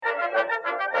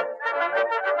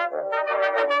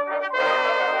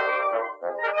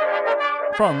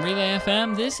From Relay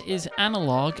FM, this is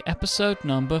Analog, episode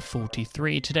number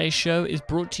 43. Today's show is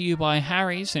brought to you by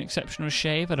Harry's, an exceptional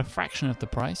shave at a fraction of the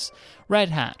price, Red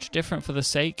Hatch, different for the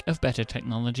sake of better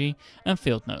technology, and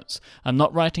Field Notes. I'm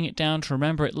not writing it down to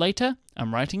remember it later,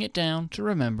 I'm writing it down to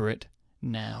remember it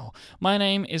now. My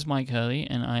name is Mike Hurley,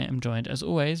 and I am joined, as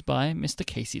always, by Mr.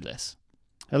 Casey Liss.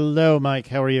 Hello, Mike.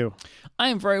 How are you? I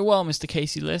am very well, Mr.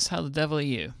 Casey Liss. How the devil are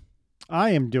you? I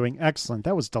am doing excellent.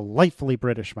 That was delightfully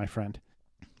British, my friend.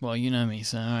 Well, you know me,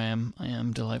 sir. I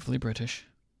am delightfully British.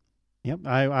 Yep,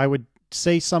 I would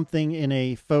say something in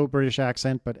a faux British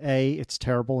accent, but A, it's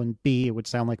terrible, and B, it would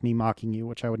sound like me mocking you,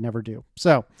 which I would never do.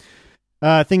 So,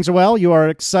 things are well. You are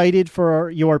excited for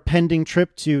your pending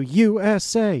trip to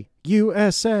USA.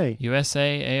 USA,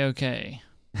 A-OK.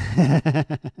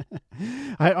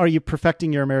 Are you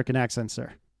perfecting your American accent,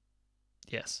 sir?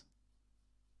 Yes.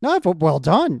 No, but well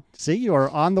done. See, you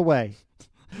are on the way.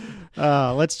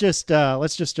 Let's just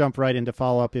jump right into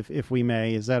follow-up if we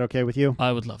may. Is that okay with you?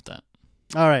 I would love that.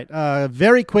 All right.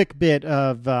 Very quick bit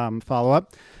of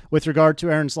follow-up with regard to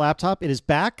Aaron's laptop. It is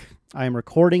back. I am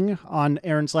recording on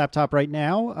Aaron's laptop right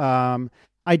now.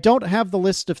 I don't have the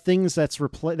list of things that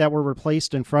were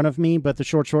replaced in front of me, but the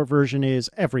short version is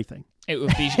everything. It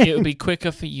would be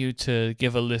quicker for you to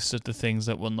give a list of the things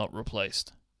that were not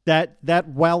replaced. That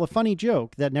while a funny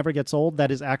joke that never gets old,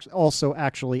 that is also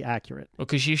actually accurate. Well,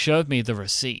 because you showed me the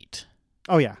receipt.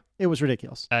 Oh yeah, it was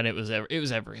ridiculous, and it was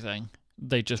everything.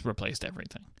 They just replaced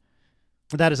everything.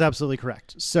 That is absolutely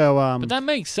correct. So, but that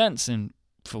makes sense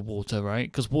for water,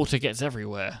 right? Because water gets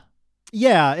everywhere.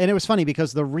 Yeah, and it was funny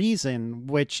because the reason,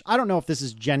 which I don't know if this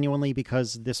is genuinely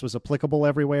because this was applicable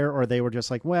everywhere, or they were just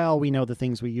like, well, we know the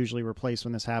things we usually replace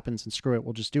when this happens, and screw it,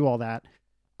 we'll just do all that.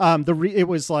 It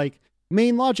was like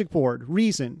main logic board,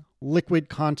 reason, liquid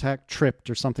contact tripped,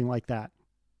 or something like that.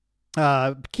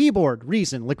 Keyboard,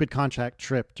 reason, liquid contact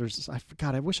tripped, or I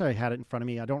forgot. I wish I had it in front of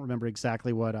me. I don't remember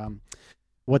exactly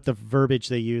what the verbiage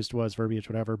they used was,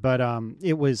 whatever. But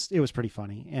it was pretty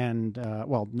funny, and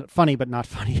funny but not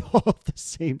funny all at the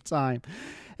same time.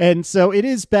 And so it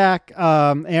is back.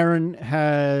 Aaron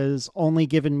has only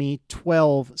given me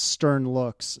 12 stern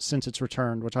looks since it's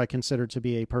returned, which I consider to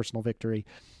be a personal victory.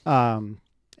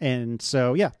 And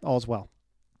so, yeah, all's well.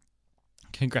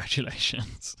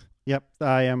 Congratulations. Yep,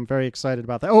 I am very excited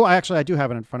about that. Oh, actually, I do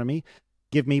have it in front of me.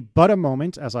 Give me but a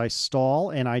moment as I stall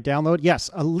and I download.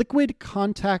 Yes, a liquid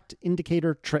contact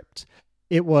indicator tripped.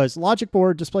 It was logic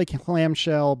board, display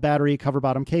clamshell, battery, cover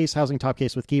bottom case, housing top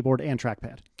case with keyboard and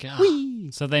trackpad. Whee!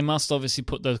 So they must obviously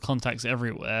put those contacts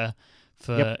everywhere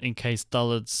in case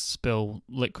dullards spill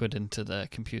liquid into their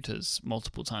computers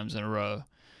multiple times in a row.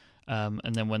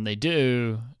 And then when they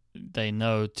do, they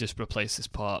know just replace this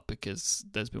part because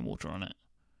there's been water on it.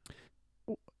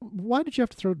 Why did you have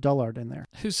to throw dullard in there?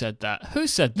 Who said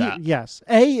that? Yes.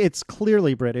 A, it's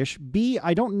clearly British. B,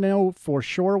 I don't know for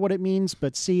sure what it means,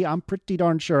 but C, I'm pretty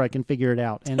darn sure I can figure it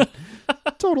out. And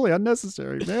totally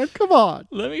unnecessary, man. Come on.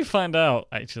 Let me find out,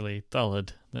 actually.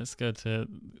 Dullard. Let's go to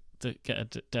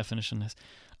get a definition of this.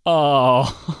 Oh,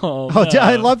 no.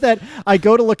 I love that. I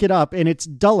go to look it up, and it's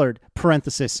dullard,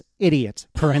 parenthesis, idiot,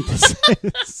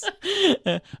 parenthesis.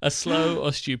 A slow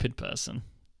or stupid person.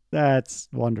 That's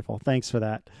wonderful. Thanks for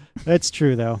that. That's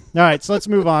true, though. All right, so let's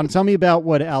move on. Tell me about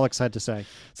what Alex had to say.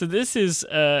 So this is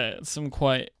some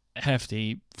quite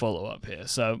hefty follow-up here.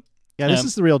 So yeah, this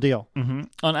is the real deal. Mm-hmm.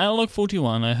 On Analog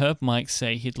 41, I heard Mike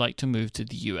say he'd like to move to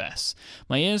the US.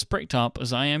 My ears pricked up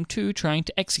as I am too trying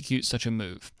to execute such a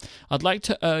move. I'd like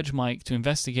to urge Mike to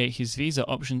investigate his visa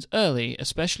options early,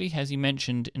 especially as he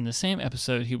mentioned in the same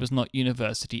episode he was not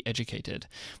university educated.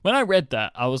 When I read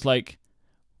that, I was like,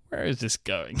 where is this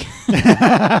going?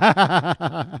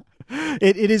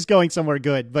 It is going somewhere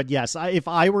good, but yes, if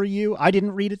I were you, I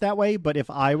didn't read it that way, but if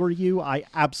I were you, I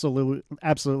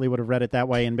absolutely would have read it that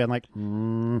way and been like,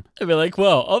 I'd be like,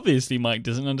 well, obviously Mike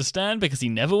doesn't understand because he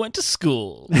never went to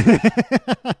school.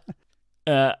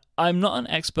 I'm not an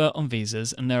expert on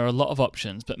visas, and there are a lot of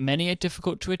options, but many are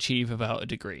difficult to achieve without a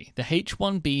degree. The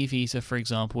H-1B visa, for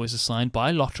example, is assigned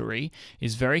by lottery,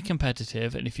 is very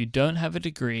competitive, and if you don't have a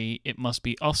degree, it must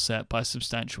be offset by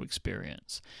substantial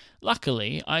experience.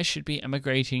 Luckily, I should be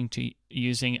emigrating to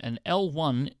using an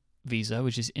L1 visa,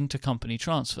 which is intercompany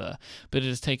transfer, but it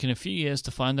has taken a few years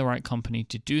to find the right company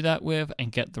to do that with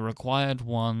and get the required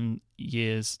 1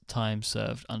 year's time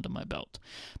served under my belt.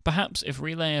 Perhaps if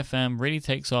Relay FM really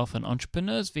takes off, an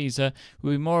entrepreneur's visa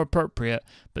will be more appropriate,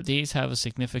 but these have a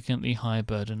significantly high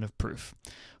burden of proof.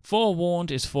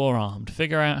 Forewarned is forearmed.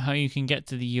 Figure out how you can get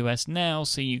to the US now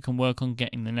so you can work on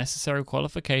getting the necessary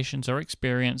qualifications or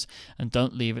experience, and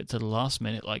don't leave it to the last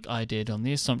minute like I did on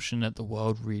the assumption that the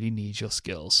world really needs your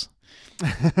skills.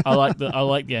 I like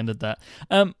the end of that.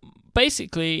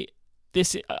 Basically,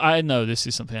 I know this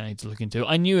is something I need to look into.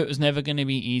 I knew it was never going to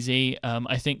be easy.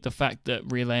 I think the fact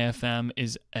that Relay FM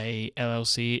is a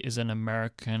LLC, is an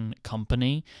American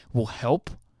company, will help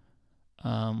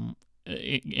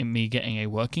in me getting a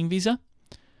working visa.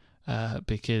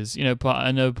 Because,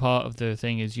 I know part of the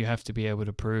thing is you have to be able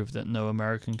to prove that no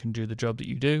American can do the job that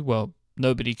you do. Well,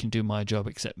 nobody can do my job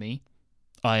except me.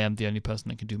 I am the only person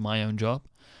that can do my own job.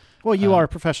 Well, you are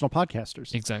professional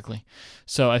podcasters. Exactly.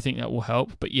 So I think that will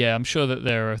help. But yeah, I'm sure that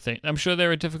there are I'm sure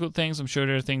there are difficult things. I'm sure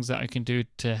there are things that I can do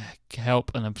to help,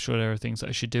 and I'm sure there are things that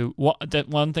I should do.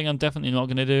 One thing I'm definitely not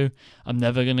going to do, I'm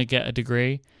never going to get a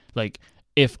degree. Like,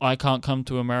 if I can't come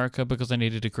to America because I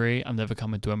need a degree, I'm never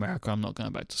coming to America. I'm not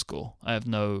going back to school. I have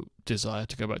no desire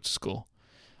to go back to school.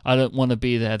 I don't want to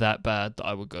be there that bad that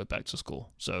I would go back to school.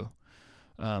 So,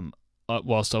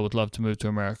 whilst I would love to move to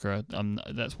America,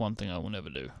 that's one thing I will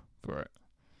never do for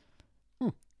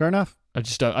it. Fair enough. I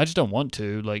just don't want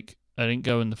to. Like, I didn't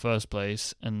go in the first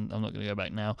place, and I'm not going to go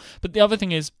back now. But the other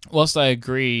thing is, whilst I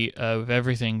agree with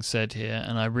everything said here,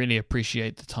 and I really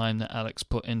appreciate the time that Alex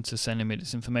put into sending me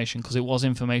this information, because it was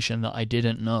information that I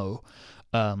didn't know,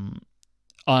 I'm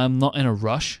not in a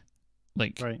rush.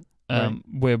 Like, right.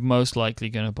 We're most likely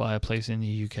going to buy a place in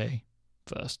the UK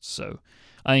first. So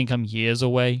I think I'm years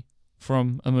away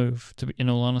from a move, in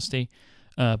all honesty.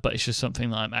 But it's just something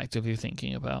that I'm actively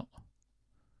thinking about.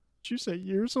 Did you say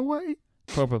years away?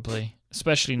 Probably.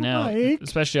 Especially now. Mike.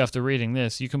 Especially after reading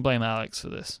this. You can blame Alex for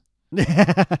this.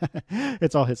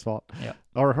 It's all his fault. Yeah.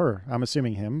 Or her. I'm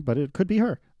assuming him, but it could be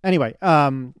her. Anyway,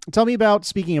 tell me about,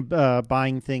 speaking of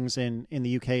buying things in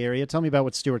the UK area, tell me about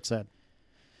what Stuart said.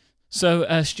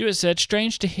 So Stuart said,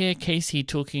 strange to hear Casey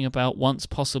talking about once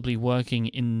possibly working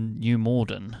in New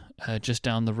Malden, just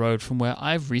down the road from where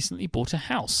I've recently bought a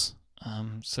house.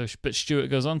 But Stuart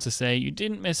goes on to say, you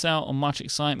didn't miss out on much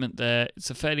excitement there.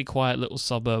 It's a fairly quiet little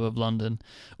suburb of London,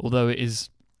 although it is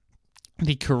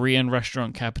the Korean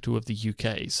restaurant capital of the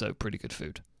UK, so pretty good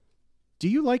food. Do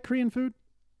you like Korean food?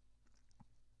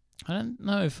 I don't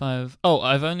know if I've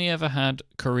only ever had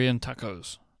Korean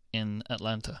tacos in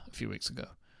Atlanta a few weeks ago.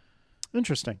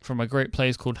 Interesting. From a great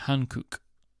place called Hankook.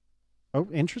 Oh,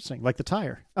 interesting. Like the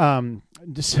tire.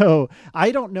 So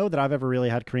I don't know that I've ever really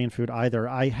had Korean food either.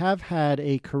 I have had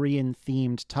a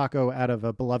Korean-themed taco out of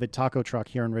a beloved taco truck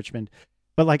here in Richmond.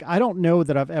 But, like, I don't know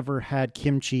that I've ever had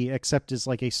kimchi except as,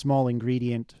 like, a small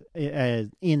ingredient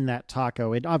in that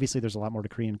taco. And obviously there's a lot more to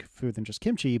Korean food than just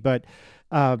kimchi. But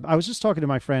I was just talking to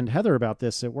my friend Heather about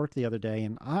this at work the other day.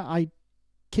 And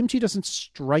kimchi doesn't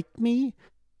strike me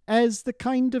as the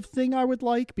kind of thing I would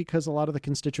like, because a lot of the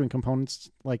constituent components,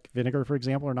 like vinegar, for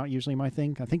example, are not usually my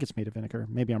thing. I think it's made of vinegar.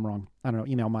 Maybe I'm wrong. I don't know.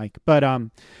 Email Mike. But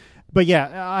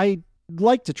yeah, I'd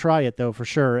like to try it though, for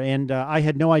sure. And I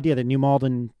had no idea that New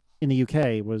Malden in the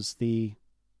UK was the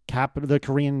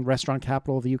Korean restaurant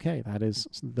capital of the UK. That is,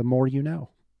 the more you know.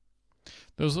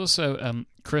 There was also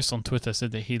Chris on Twitter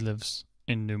said that he lives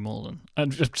in New Malden.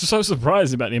 I'm just so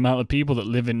surprised about the amount of people that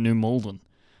live in New Malden.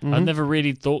 Mm-hmm. I've never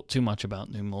really thought too much about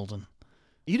New Malden.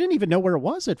 You didn't even know where it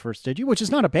was at first, did you? Which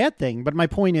is not a bad thing, but my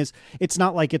point is, it's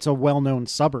not like it's a well-known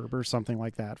suburb or something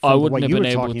like that. I wouldn't have been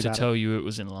able to tell you it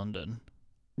was in London.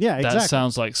 Yeah, exactly. That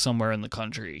sounds like somewhere in the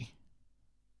country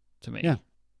to me.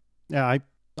 Yeah,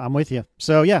 I'm with you.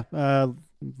 So yeah,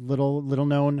 little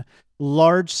known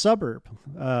large suburb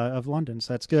of London.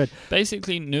 So that's good.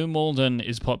 Basically, New Malden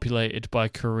is populated by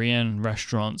Korean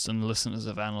restaurants and listeners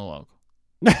of Analog.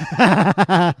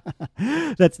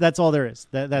 That's all there is.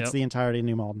 That's the entirety of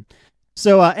New Malden.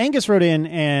 So Angus wrote in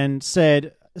and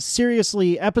said,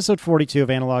 seriously, episode 42 of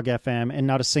Analog FM and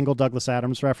not a single Douglas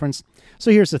Adams reference.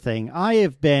 So here's the thing.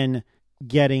 I've had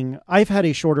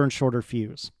a shorter and shorter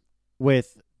fuse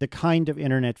with the kind of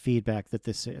internet feedback that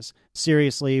this is.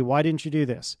 Seriously, why didn't you do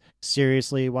this?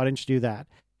 Seriously, why didn't you do that?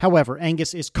 However,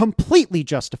 Angus is completely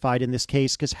justified in this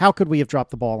case, because how could we have dropped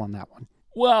the ball on that one?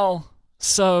 Well,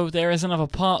 so there is another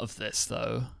part of this,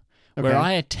 though, where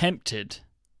I attempted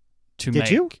to make...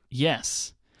 Did you?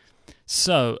 Yes.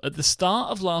 So, at the start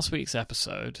of last week's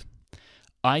episode,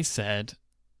 I said,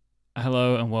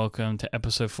 hello and welcome to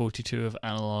episode 42 of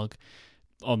Analog.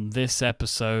 On this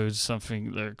episode,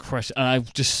 the question... And I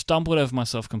just stumbled over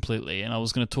myself completely, and I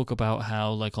was going to talk about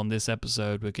how, like, on this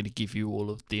episode, we're going to give you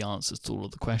all of the answers to all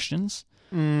of the questions.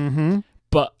 Mm-hmm.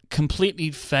 But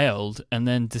completely failed, and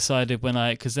then decided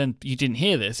because then you didn't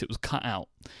hear this, it was cut out.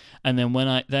 And then when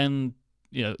I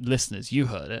listeners, you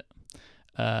heard it.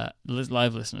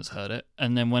 Live listeners heard it,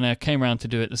 and then when I came around to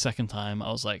do it the second time,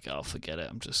 I was like, "Oh, forget it.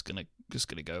 I'm just gonna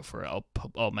go for it.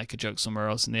 I'll make a joke somewhere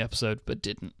else in the episode," but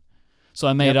didn't. So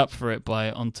I made up for it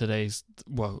on today's,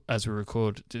 as we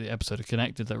record the episode of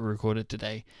Connected that we recorded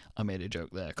today, I made a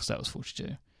joke there because that was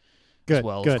 42. Good. As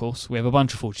well, good. Of course, we have a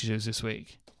bunch of 42s this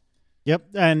week. Yep,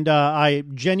 and I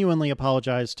genuinely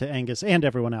apologize to Angus and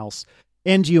everyone else.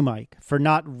 And you, Mike, for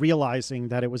not realizing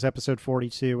that it was episode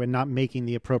 42 and not making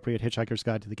the appropriate Hitchhiker's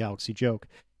Guide to the Galaxy joke.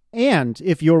 And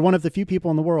if you're one of the few people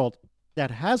in the world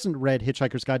that hasn't read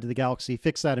Hitchhiker's Guide to the Galaxy,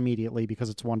 fix that immediately because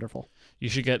it's wonderful. You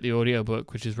should get the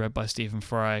audiobook, which is read by Stephen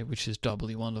Fry, which is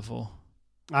doubly wonderful.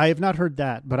 I have not heard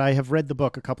that, but I have read the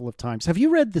book a couple of times. Have you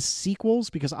read the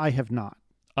sequels? Because I have not.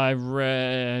 I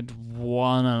read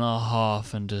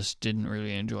 1.5 and just didn't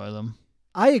really enjoy them.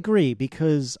 I agree,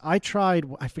 because I tried,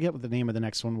 I forget what the name of the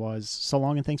next one was. So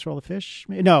Long and Thanks for All the Fish?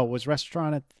 No, it was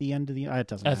Restaurant at the End of the... It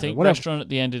doesn't matter. I think Whatever. Restaurant at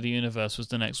the End of the Universe was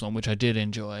the next one, which I did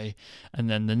enjoy. And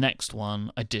then the next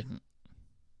one, I didn't.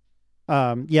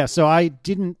 So I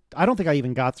don't think I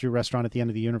even got through Restaurant at the End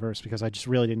of the Universe because I just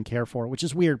really didn't care for it, which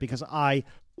is weird because I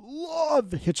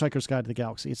love Hitchhiker's Guide to the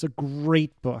Galaxy. It's a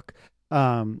great book.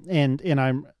 I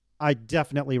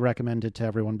definitely recommend it to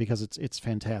everyone because it's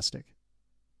fantastic.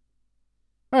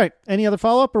 All right. Any other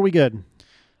follow-up? Or are we good?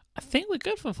 I think we're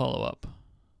good for follow-up.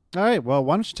 All right. Well,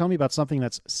 why don't you tell me about something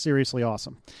that's seriously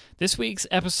awesome? This week's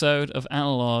episode of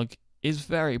Analog is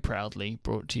very proudly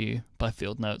brought to you by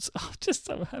Field Notes. Oh, I'm just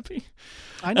so happy.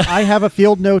 I have a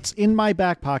Field Notes in my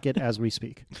back pocket as we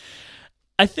speak.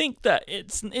 I think that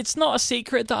it's not a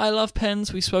secret that I love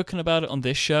pens. We've spoken about it on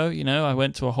this show. I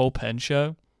went to a whole pen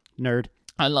show. Nerd.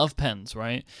 I love pens,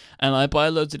 right? And I buy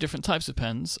loads of different types of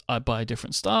pens. I buy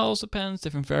different styles of pens,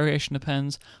 different variation of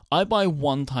pens. I buy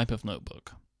one type of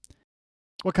notebook.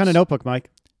 What kind of notebook,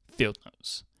 Mike? Field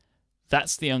Notes.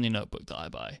 That's the only notebook that I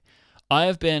buy. I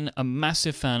have been a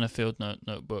massive fan of Field Note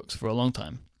notebooks for a long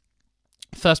time.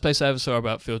 First place I ever saw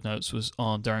about Field Notes was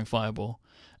on Daring Fireball,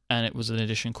 and it was an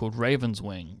edition called Raven's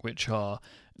Wing, which are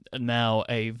now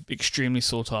a extremely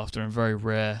sought after and very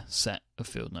rare set of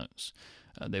Field Notes.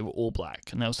 They were all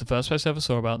black, and that was the first place I ever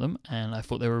saw about them, and I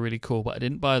thought they were really cool, but I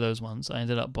didn't buy those ones. I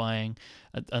ended up buying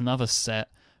another set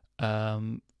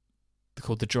called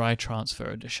the Dry Transfer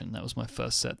Edition. That was my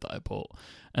first set that I bought.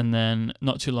 And then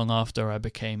not too long after, I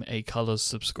became a Colors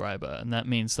subscriber, and that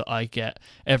means that I get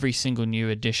every single new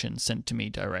edition sent to me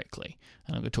directly.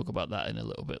 And I'm going to talk about that in a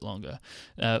little bit longer.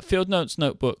 Field Notes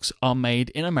notebooks are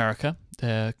made in America.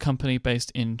 They're a company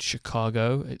based in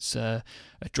Chicago. It's a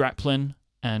Draplin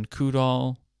and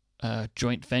Kudal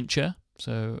joint venture.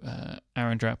 So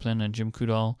Aaron Draplin and Jim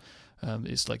Kudal,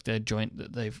 it's like their joint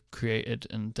that they've created,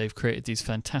 and they've created these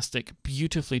fantastic,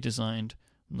 beautifully designed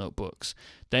notebooks.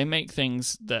 They make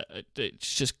things that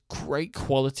it's just great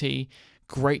quality,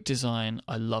 great design.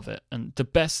 I love it. And the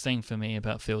best thing for me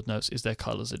about Field Notes is their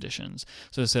Colors editions.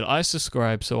 So I said I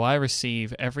subscribe, so I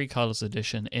receive every Colors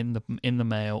edition in the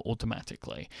mail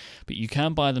automatically. But you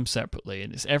can buy them separately,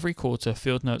 and it's every quarter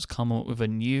Field Notes come up with a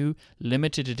new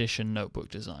limited edition notebook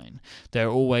design. They're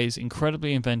always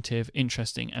incredibly inventive,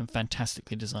 interesting, and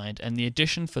fantastically designed. And the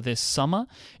edition for this summer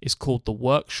is called the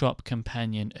Workshop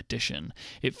Companion Edition.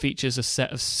 It features a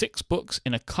set of 6 books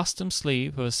in a custom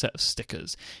sleeve with a set of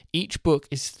stickers. Each book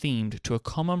is themed to a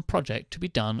common project to be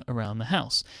done around the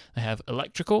house. They have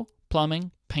electrical,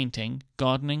 plumbing, painting,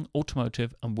 gardening,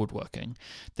 automotive, and woodworking.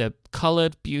 They're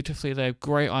colored beautifully. They have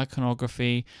great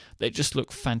iconography. They just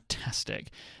look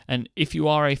fantastic. And if you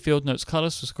are a Field Notes Color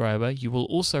subscriber, you will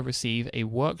also receive a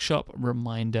workshop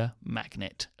reminder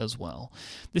magnet as well.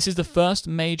 This is the first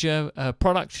major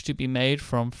product to be made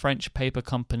from French paper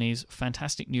company's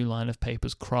fantastic new line of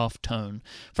papers, Craft Tone.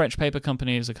 French Paper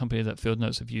Company is a company that Field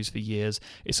Notes have used for years.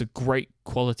 It's a great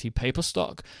quality paper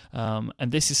stock,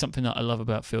 and this is something that I love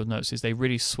about Field Notes is they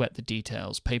really sweat the details.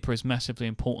 Paper is massively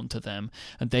important to them,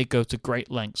 and they go to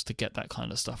great lengths to get that kind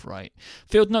of stuff right.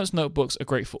 Field Notes notebooks are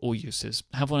great for all uses.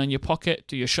 Have one in your pocket,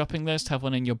 do your shopping list, have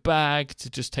one in your bag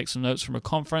to just take some notes from a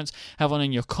conference, have one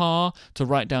in your car to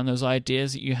write down those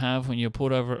ideas that you have when you're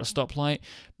pulled over at a stoplight,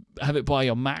 have it by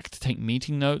your Mac to take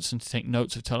meeting notes and to take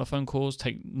notes of telephone calls,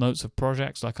 take notes of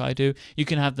projects like I do. You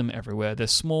can have them everywhere. They're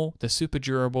small, they're super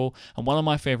durable, and one of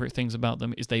my favorite things about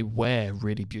them is they wear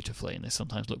really beautifully, and they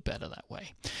sometimes look better that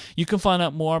way. You can find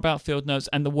out more about Field Notes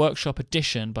and the Workshop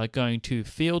Edition by going to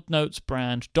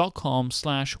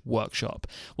fieldnotesbrand.com/workshop.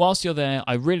 Whilst you're there,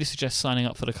 I really suggest signing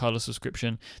up for the Color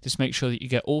subscription. Just make sure that you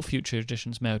get all future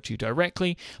editions mailed to you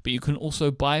directly, but you can also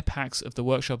buy packs of the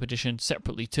Workshop Edition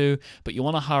separately too, but you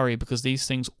want to hurry because these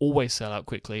things always sell out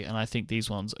quickly, and I think these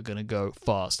ones are going to go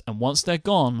fast. And once they're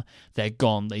gone, they're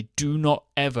gone. They do not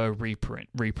ever reprint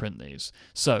these.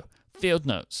 So, field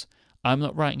notes. I'm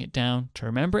not writing it down to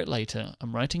remember it later.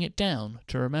 I'm writing it down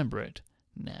to remember it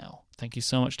now. Thank you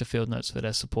so much to Field Notes for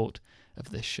their support of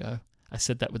this show. I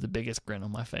said that with the biggest grin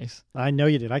on my face. I know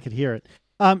you did. I could hear it.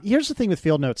 Here's the thing with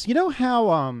Field Notes. You know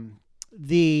how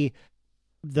the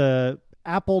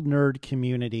Apple nerd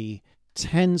community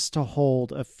tends to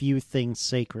hold a few things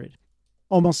sacred?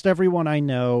 Almost everyone I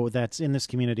know that's in this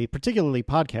community, particularly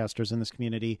podcasters in this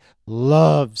community,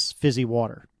 loves fizzy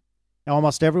water.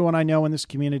 Almost everyone I know in this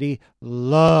community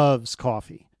loves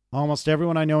coffee. Almost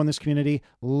everyone I know in this community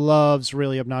loves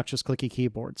really obnoxious clicky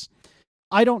keyboards.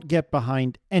 I don't get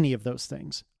behind any of those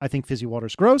things. I think fizzy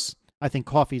water's gross. I think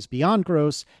coffee's beyond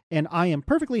gross. And I am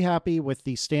perfectly happy with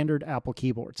the standard Apple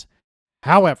keyboards.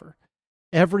 However,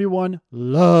 everyone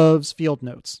loves Field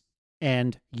Notes.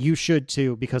 And you should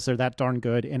too, because they're that darn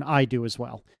good. And I do as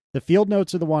well. The Field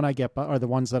Notes are the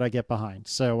ones that I get behind.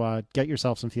 So get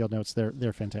yourself some Field Notes.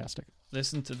 They're fantastic.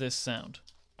 Listen to this sound.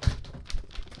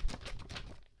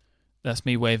 That's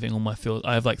me waving on my field.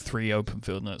 I have like 3 open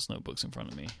Field Notes notebooks in front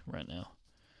of me right now.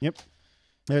 Yep.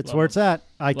 That's where it's at.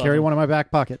 I carry one in my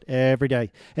back pocket every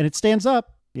day. And it stands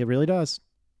up. It really does.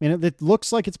 I mean, it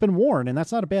looks like it's been worn, and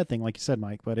that's not a bad thing, like you said,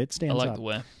 Mike, but it stands up. I like the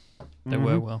wear. They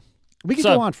wear well. We could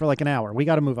go on for like an hour. We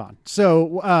got to move on.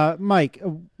 So, Mike,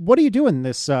 what are you doing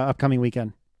this upcoming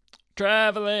weekend?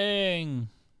 Traveling.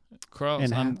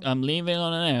 I'm leaving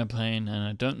on an airplane, and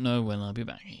I don't know when I'll be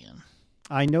back again.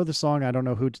 I know the song. I don't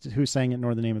know who sang it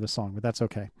nor the name of the song, but that's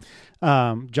okay.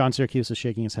 John Syracuse is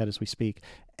shaking his head as we speak.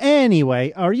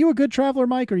 Anyway, are you a good traveler,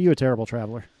 Mike, or are you a terrible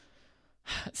traveler?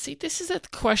 See, this is a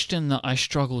question that I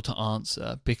struggle to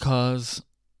answer because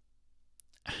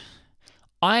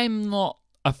I'm not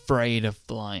afraid of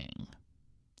flying,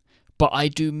 but I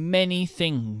do many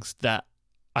things that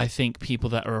I think people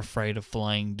that are afraid of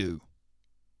flying do.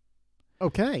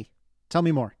 Okay. Tell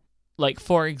me more. Like,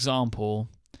 for example,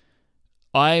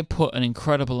 I put an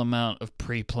incredible amount of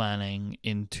pre-planning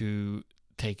into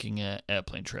taking an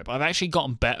airplane trip. I've actually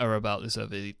gotten better about this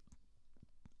over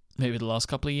maybe the last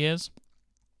couple of years.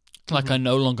 Like, I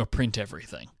no longer print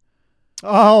everything.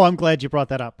 Oh, I'm glad you brought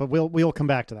that up, but we'll come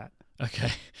back to that.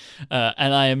 Okay.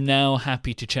 And I am now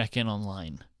happy to check in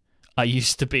online. I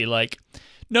used to be like,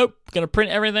 nope, going to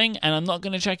print everything, and I'm not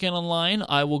going to check in online.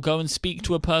 I will go and speak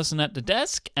to a person at the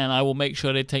desk, and I will make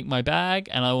sure they take my bag,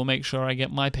 and I will make sure I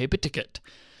get my paper ticket.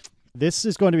 This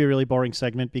is going to be a really boring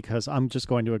segment because I'm just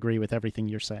going to agree with everything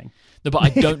you're saying. No, but I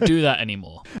don't do that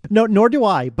anymore. No, nor do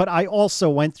I. But I also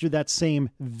went through that same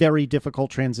very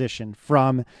difficult transition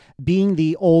from being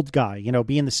the old guy,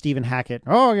 being the Stephen Hackett.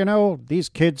 Oh, these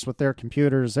kids with their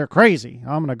computers, they're crazy.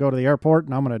 I'm going to go to the airport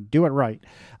and I'm going to do it right.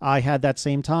 I had that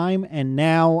same time, and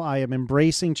now I am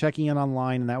embracing checking in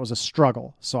online, and that was a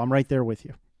struggle. So I'm right there with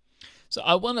you. So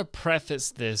I want to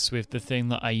preface this with the thing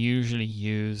that I usually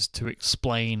use to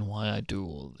explain why I do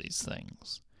all of these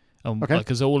things. Okay.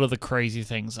 Because all of the crazy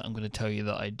things that I'm going to tell you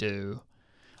that I do,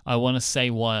 I want to say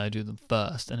why I do them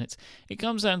first. And it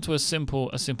comes down to a simple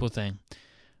thing.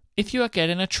 If you are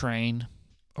getting a train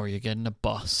or you're getting a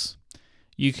bus,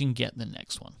 you can get the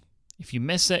next one. If you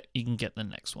miss it, you can get the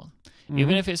next one. Mm-hmm.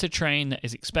 Even if it's a train that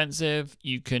is expensive,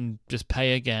 you can just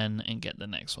pay again and get the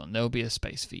next one. There will be a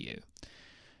space for you.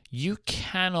 You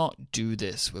cannot do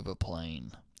this with a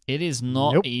plane. It is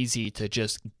not easy to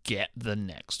just get the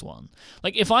next one.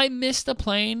 Like, if I missed a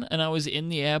plane and I was in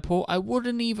the airport, I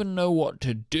wouldn't even know what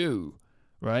to do,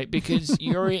 right? Because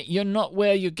you're not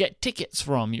where you get tickets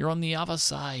from. You're on the other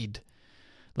side.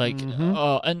 Like,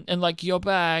 and like your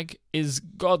bag is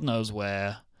God knows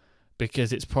where,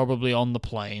 because it's probably on the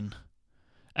plane.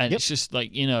 And it's just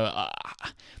like,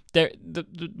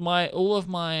 all of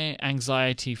my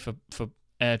anxiety for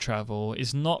air travel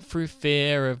is not through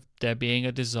fear of there being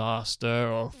a disaster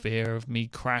or fear of me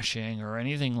crashing or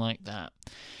anything like that.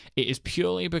 It is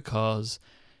purely because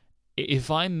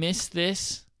if I miss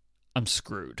this, I'm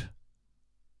screwed.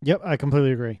 Yep, I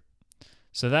completely agree.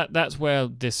 So that's where all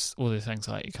this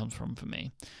anxiety comes from for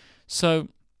me. So,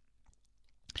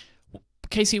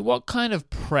 Casey, what kind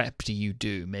of prep do you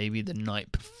do maybe the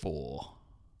night before?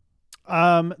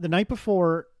 The night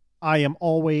before, I am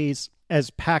always as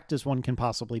packed as one can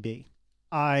possibly be.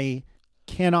 I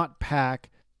cannot pack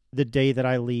the day that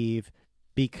I leave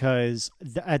because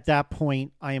at that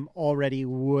point I am already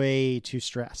way too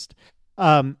stressed.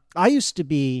 I used to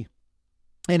be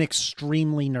an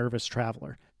extremely nervous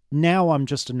traveler. Now I'm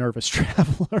just a nervous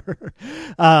traveler.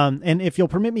 And if you'll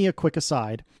permit me a quick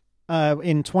aside,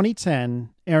 In 2010,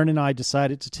 Aaron and I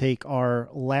decided to take our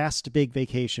last big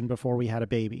vacation before we had a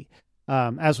baby.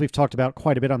 As we've talked about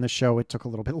quite a bit on this show, it took a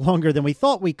little bit longer than we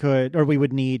thought we could or we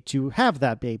would need to have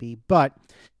that baby. But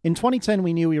in 2010,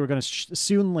 we knew we were going to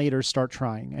soon later start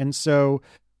trying. And so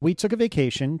we took a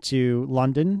vacation to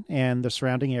London and the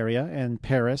surrounding area and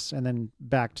Paris and then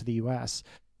back to the US.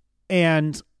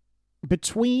 And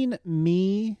between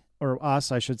me, or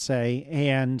us, I should say,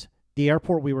 and the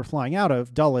airport we were flying out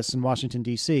of, Dulles in Washington,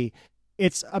 D.C.,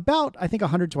 it's about, I think,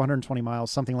 100 to 120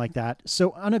 miles, something like that.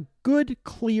 So on a good,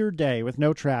 clear day with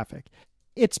no traffic,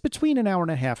 it's between an hour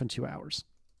and a half and 2 hours.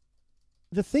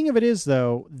 The thing of it is,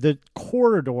 though, the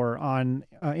corridor on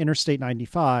Interstate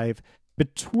 95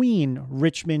 between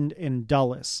Richmond and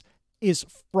Dulles is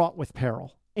fraught with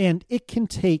peril, and it can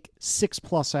take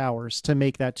 6+ hours to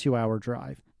make that 2-hour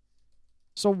drive.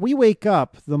 So we wake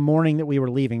up the morning that we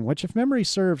were leaving, which, if memory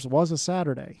serves, was a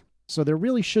Saturday. So there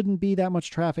really shouldn't be that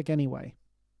much traffic anyway.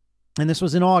 And this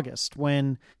was in August,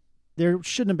 when there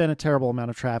shouldn't have been a terrible amount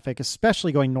of traffic,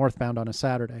 especially going northbound on a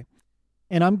Saturday.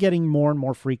 And I'm getting more and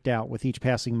more freaked out with each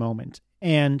passing moment.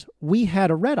 And we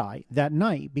had a red eye that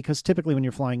night, because typically when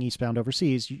you're flying eastbound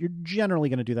overseas, you're generally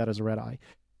going to do that as a red eye.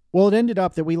 Well, it ended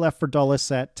up that we left for Dulles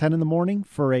at 10 in the morning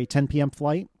for a 10 p.m.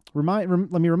 flight. Let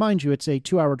me remind you, it's a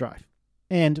 2-hour drive.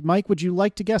 And Mike, would you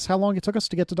like to guess how long it took us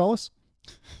to get to Dulles?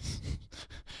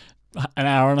 An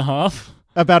hour and a half?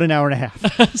 About an hour and a half.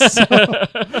 So,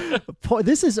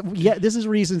 this is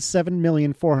reason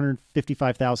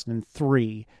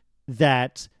 7,455,003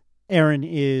 that Erin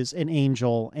is an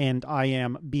angel, and I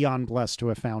am beyond blessed to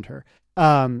have found her.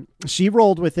 She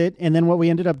rolled with it, and then what we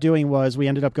ended up doing was we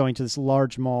ended up going to this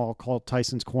large mall called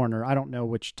Tyson's Corner. I don't know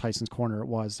which Tyson's Corner it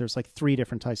was. There's like 3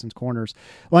 different Tyson's Corners.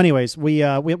 Well, anyways, we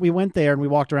went there and we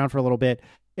walked around for a little bit,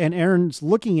 and Erin's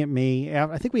looking at me.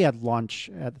 I think we had lunch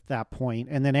at that point,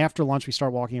 and then after lunch we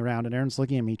start walking around, and Erin's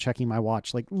looking at me, checking my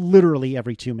watch like literally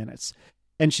every 2 minutes,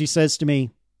 and she says to me,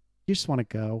 "You just want to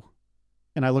go?"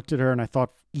 And I looked at her and I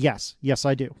thought, yes,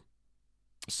 I do.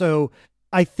 So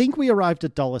I think we arrived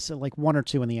at Dulles at like 1 or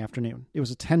 2 in the afternoon. It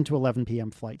was a 10 to 11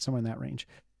 p.m. flight, somewhere in that range.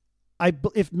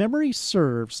 If memory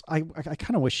serves, I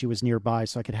kind of wish she was nearby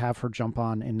so I could have her jump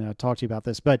on and talk to you about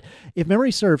this. But if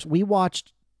memory serves, we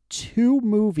watched 2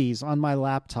 movies on my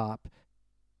laptop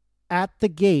at the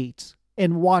gate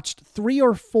and watched 3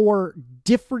 or 4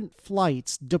 different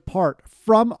flights depart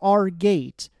from our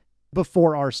gate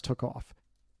before ours took off.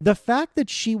 The fact that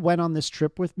she went on this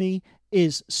trip with me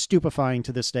is stupefying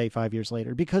to this day, 5 years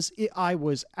later, because I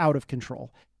was out of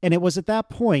control. And it was at that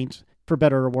point, for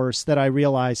better or worse, that I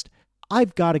realized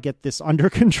I've got to get this under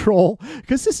control,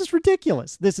 because this is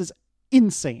ridiculous. This is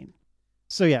insane.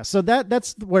 So yeah, so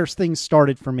that's where things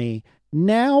started for me.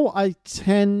 Now I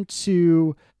tend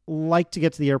to like to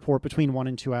get to the airport between 1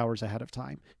 and 2 hours ahead of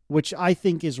time, which I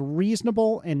think is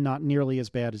reasonable and not nearly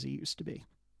as bad as it used to be.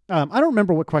 I don't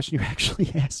remember what question you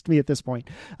actually asked me at this point.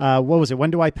 What was it?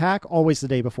 When do I pack? Always the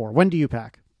day before. When do you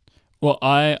pack? Well,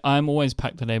 I'm always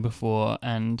packed the day before,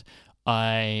 and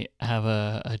I have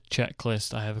a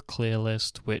checklist. I have a clear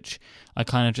list, which I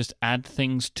kind of just add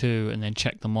things to and then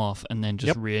check them off and then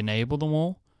just re-enable them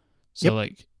all. So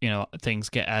things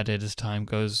get added as time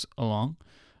goes along.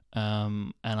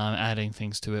 And I'm adding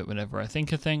things to it whenever I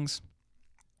think of things.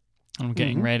 I'm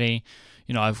getting ready.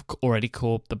 I've already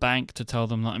called the bank to tell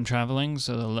them that I'm traveling,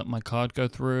 so they'll let my card go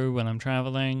through when I'm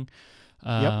traveling.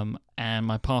 And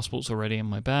my passport's already in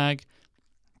my bag.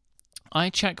 I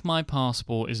check my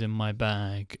passport is in my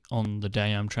bag on the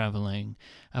day I'm traveling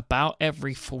about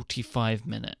every 45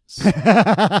 minutes. I'm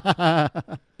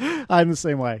the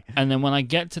same way. And then when I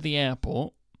get to the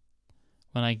airport,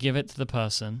 when I give it to the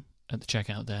person at the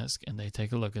checkout desk and they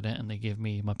take a look at it and they give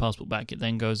me my passport back, it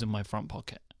then goes in my front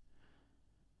pocket.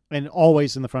 And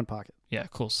always in the front pocket. Yeah,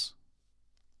 of course.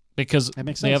 Because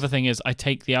the other thing is I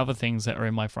take the other things that are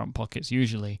in my front pockets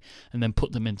usually and then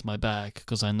put them into my bag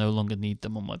because I no longer need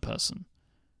them on my person.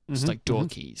 It's like door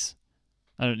keys.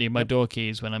 I don't need my door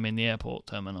keys when I'm in the airport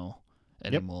terminal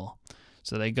anymore.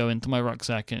 So they go into my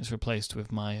rucksack and it's replaced with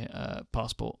my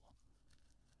passport.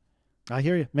 I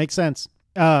hear you. Makes sense.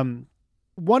 One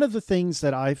of the things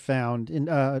that I found,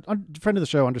 friend of the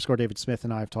show, _David Smith,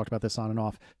 and I have talked about this on and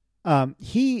off.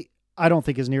 He, I don't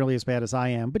think, is nearly as bad as I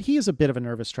am, but he is a bit of a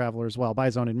nervous traveler as well, by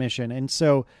his own admission. And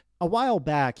so a while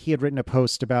back, he had written a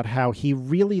post about how he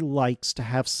really likes to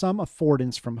have some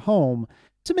affordance from home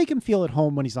to make him feel at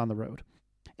home when he's on the road.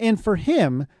 And for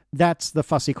him, that's the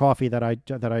fussy coffee that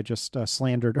I just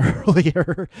slandered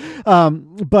earlier.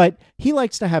 But he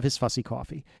likes to have his fussy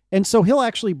coffee. And so he'll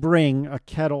actually bring a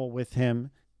kettle with him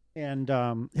and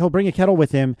he'll bring a kettle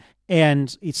with him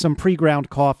and eat some pre-ground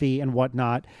coffee and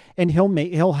whatnot, and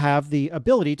he'll have the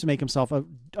ability to make himself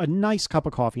a nice cup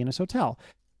of coffee in his hotel.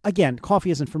 Again,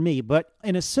 coffee isn't for me, but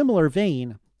in a similar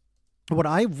vein, what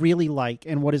I really like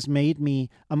and what has made me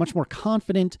a much more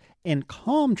confident and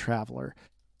calm traveler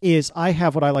is I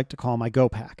have what I like to call my Go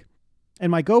Pack. And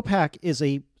my Go Pack is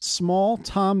a small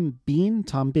Tom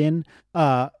Bin,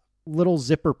 little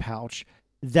zipper pouch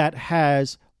that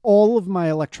has all of my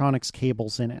electronics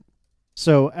cables in it.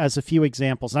 So as a few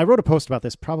examples, and I wrote a post about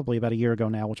this probably about a year ago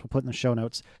now, which we'll put in the show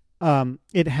notes.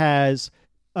 It has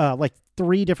like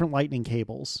 3 different lightning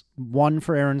cables, one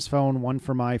for Aaron's phone, one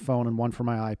for my phone, and one for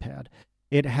my iPad.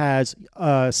 It has 3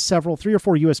 or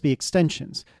 4 USB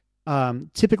extensions.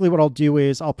 Typically what I'll do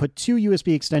is I'll put 2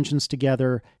 USB extensions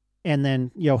together and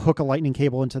then, hook a lightning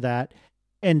cable into that,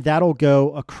 and that'll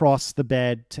go across the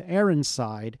bed to Aaron's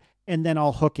side. And then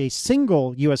I'll hook a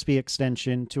single USB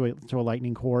extension to a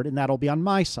lightning cord, and that'll be on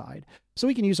my side. So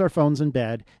we can use our phones in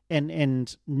bed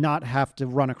and not have to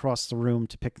run across the room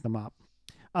to pick them up.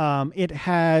 It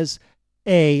has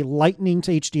a lightning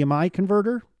to HDMI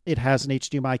converter. It has an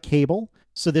HDMI cable.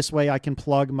 So this way I can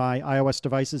plug my iOS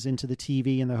devices into the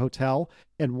TV in the hotel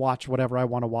and watch whatever I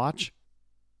want to watch.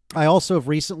 I also have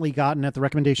recently gotten, at the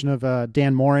recommendation of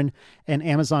Dan Morin, an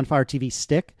Amazon Fire TV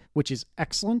stick, which is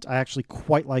excellent. I actually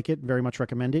quite like it, very much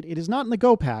recommend it. It is not in the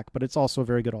Go Pack, but it's also a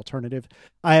very good alternative.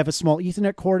 I have a small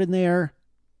Ethernet cord in there.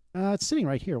 It's sitting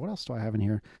right here. What else do I have in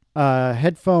here?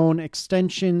 Headphone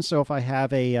extension. So if I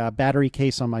have a battery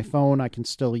case on my phone, I can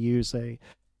still use a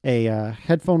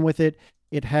headphone with it.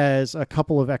 It has a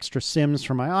couple of extra SIMs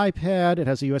for my iPad. It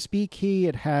has a USB key.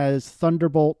 It has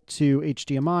Thunderbolt to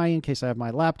HDMI in case I have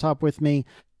my laptop with me.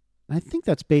 And I think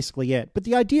that's basically it. But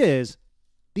the idea is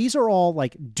these are all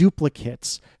like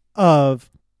duplicates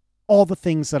of all the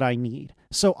things that I need.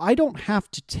 So I don't have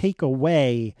to take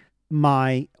away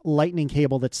my lightning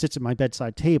cable that sits at my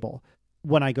bedside table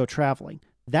when I go traveling.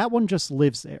 That one just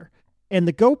lives there. And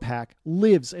the Go Pack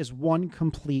lives as one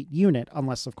complete unit,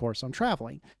 unless, of course, I'm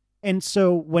traveling. And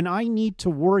so when I need to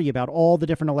worry about all the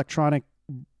different electronic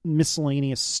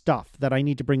miscellaneous stuff that I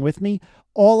need to bring with me,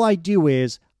 all I do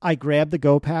is I grab the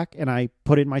Go Pack and I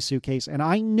put it in my suitcase, and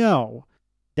I know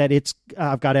that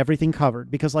I've got everything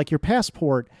covered. Because like your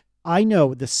passport, I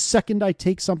know the second I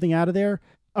take something out of there,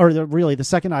 or the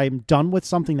second I'm done with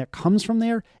something that comes from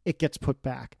there, it gets put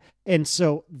back. And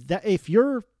so that if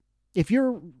you're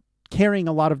carrying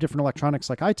a lot of different electronics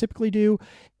like I typically do,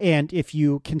 and if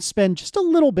you can spend just a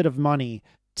little bit of money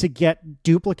to get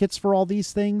duplicates for all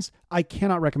these things, I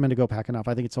cannot recommend a Go Pack enough.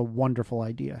 I think it's a wonderful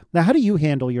idea. Now, how do you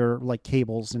handle your like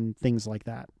cables and things like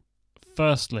that?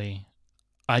 Firstly,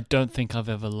 I don't think I've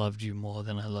ever loved you more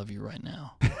than I love you right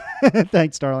now.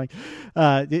 Thanks, darling.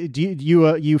 Do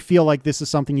you feel like this is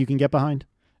something you can get behind?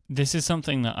 This is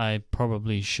something that I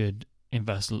probably should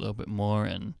invest a little bit more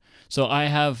in. So I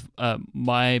have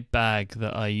my bag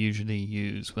that I usually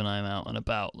use when I'm out and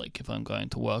about, like if I'm going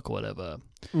to work or whatever,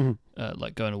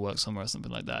 like going to work somewhere or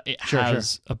something like that. It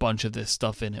has a bunch of this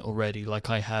stuff in it already. Like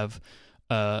I have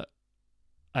 2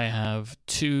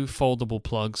 foldable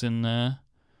plugs in there,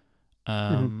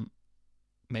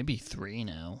 maybe 3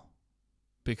 now,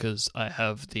 because I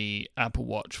have the Apple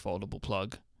Watch foldable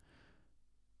plug.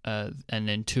 And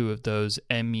then 2 of those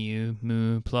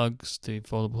Mu plugs, the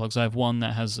foldable plugs. I have one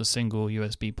that has a single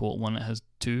USB port, one that has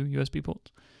 2 USB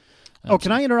ports.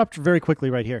 Can I interrupt very quickly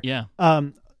right here? Yeah.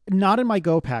 Not in my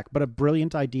Go Pack, but a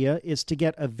brilliant idea is to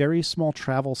get a very small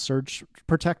travel surge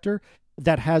protector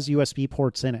that has USB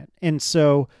ports in it. And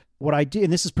so what I do,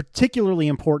 and this is particularly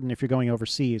important if you're going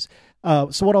overseas.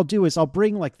 So what I'll do is I'll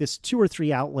bring like this 2 or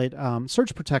 3 outlet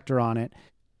surge protector on it.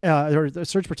 Or the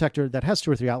surge protector that has 2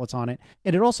 or 3 outlets on it,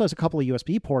 and it also has a couple of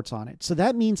USB ports on it. So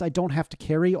that means I don't have to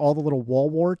carry all the little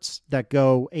wall warts that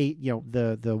go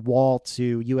the wall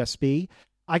to USB.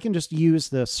 I can just use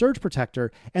the surge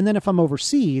protector, and then if I'm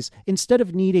overseas, instead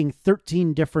of needing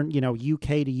 13 different UK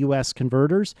to US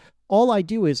converters, all I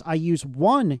do is I use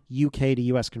one UK to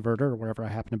US converter, or wherever I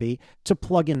happen to be, to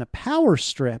plug in the power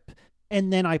strip.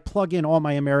 And then I plug in all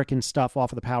my American stuff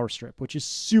off of the power strip, which is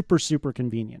super, super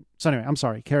convenient. So anyway, I'm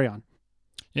sorry. Carry on.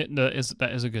 Yeah, that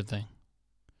is a good thing.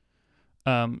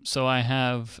 So I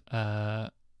have I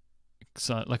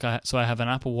have an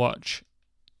Apple Watch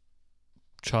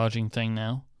charging thing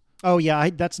now. Oh yeah,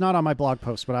 that's not on my blog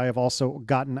post, but I have also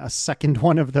gotten a second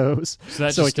one of those, so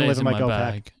that just stays in my Go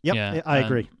bag. Pack. Yep, yeah, I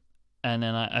agree. And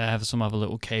then I have some other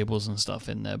little cables and stuff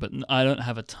in there, but I don't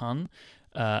have a ton.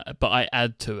 But I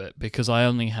add to it because I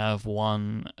only have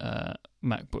one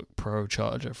MacBook Pro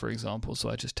charger, for example, so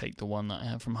I just take the one that I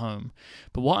have from home.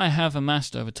 But what I have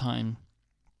amassed over time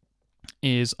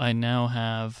is I now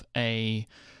have a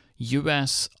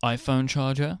US iPhone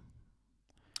charger.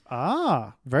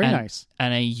 Very nice.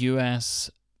 And a US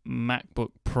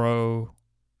MacBook Pro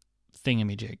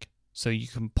thingamajig. So you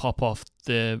can pop off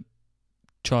the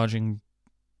charging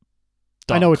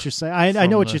dock. I know what you're saying. I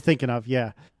know what you're thinking of,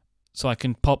 yeah. So I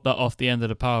can pop that off the end of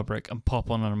the power brick and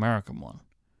pop on an American one.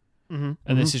 Mm-hmm.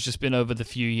 And this has just been over the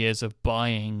few years of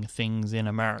buying things in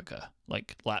America,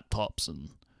 like laptops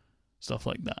and stuff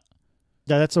like that.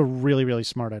 Yeah, that's a really, really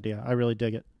smart idea. I really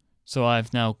dig it. So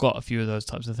I've now got a few of those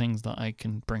types of things that I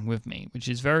can bring with me, which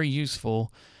is very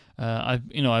useful. I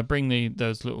bring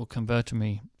those little converter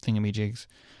me thingamajigs,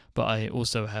 but I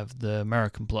also have the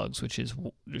American plugs, which is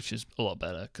a lot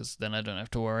better because then I don't have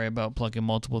to worry about plugging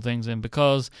multiple things in,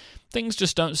 because things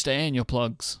just don't stay in your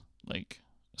plugs, like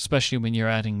especially when you're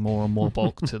adding more and more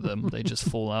bulk to them, they just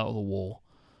fall out of the wall.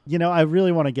 I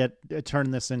really want to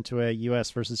turn this into a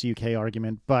US versus UK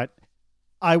argument, but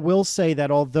I will say that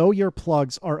although your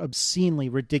plugs are obscenely,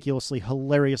 ridiculously,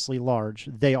 hilariously large,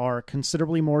 they are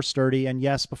considerably more sturdy. And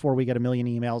yes, before we get a million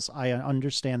emails, I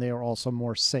understand they are also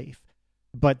more safe,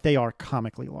 but they are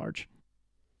comically large.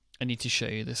 I need to show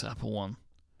you this Apple one.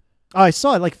 I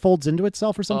saw it folds into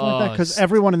itself or something like that, because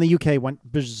everyone in the UK went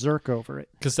berserk over it.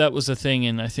 Because that was a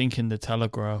thing I think in the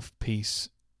Telegraph piece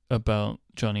about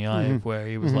Johnny Ive, where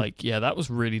he was like, yeah, that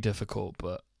was really difficult,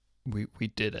 but we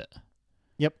did it.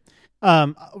 Yep.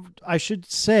 I should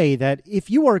say that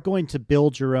if you are going to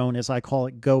build your own, as I call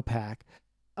it, GoPack,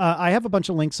 I have a bunch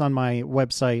of links on my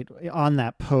website on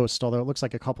that post, although it looks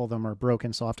like a couple of them are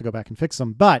broken, so I'll have to go back and fix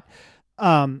them. But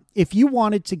if you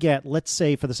wanted to get, let's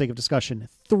say for the sake of discussion,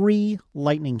 3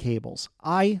 lightning cables,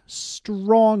 I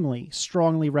strongly,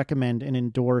 strongly recommend and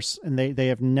endorse, and they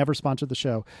have never sponsored the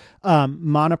show,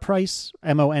 Monoprice,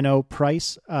 M-O-N-O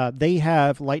Price. They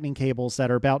have lightning cables that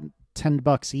are about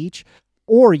 $10 each.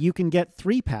 Or you can get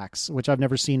 3 packs, which I've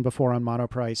never seen before on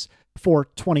Monoprice, for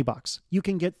 $20. You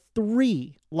can get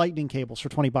 3 lightning cables for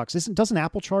 $20. Doesn't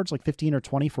Apple charge like 15 or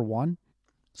 20 for one?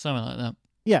 Something like that.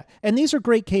 Yeah, and these are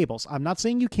great cables. I'm not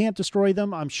saying you can't destroy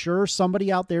them. I'm sure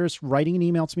somebody out there is writing an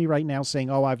email to me right now saying,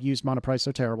 oh, I've used Monoprice,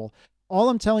 so terrible. All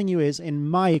I'm telling you is, in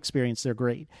my experience, they're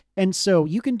great. And so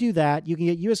you can do that. You can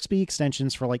get USB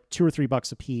extensions for like $2 or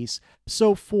 $3 a piece.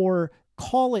 So for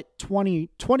call it $20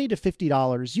 to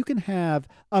 $50, you can have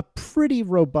a pretty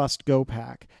robust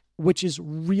GoPack, which is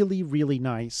really, really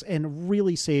nice and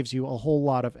really saves you a whole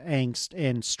lot of angst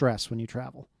and stress when you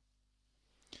travel.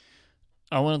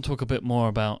 I want to talk a bit more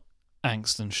about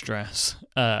angst and stress,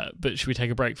 but should we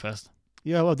take a break first?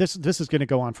 Yeah, well, this is going to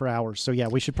go on for hours, so yeah,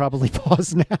 we should probably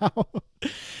pause now.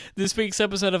 This week's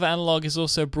episode of Analog is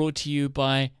also brought to you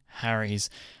by Harry's.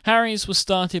 Harry's was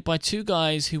started by 2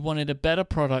 guys who wanted a better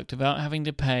product without having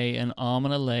to pay an arm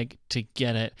and a leg to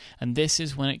get it, and this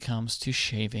is when it comes to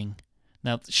shaving.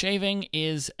 Now, shaving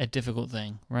is a difficult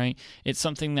thing, right? It's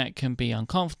something that can be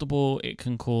uncomfortable, it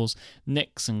can cause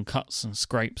nicks and cuts and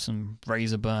scrapes and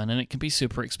razor burn, and it can be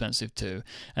super expensive too.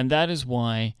 And that is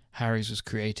why Harry's was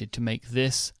created, to make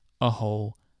this a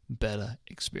whole better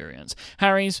experience.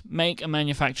 Harry's make and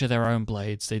manufacture their own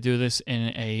blades. They do this in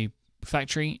a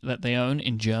factory that they own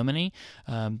in Germany.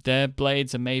 Their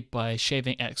blades are made by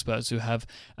shaving experts who have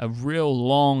a real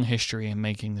long history in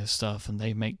making this stuff, and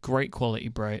they make great quality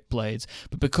blades.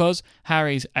 But because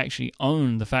Harry's actually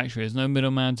own the factory, there's no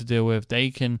middleman to deal with,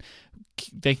 they can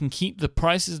keep the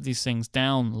prices of these things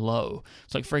down low.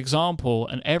 So, like, for example,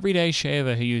 an everyday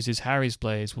shaver who uses Harry's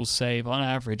blades will save on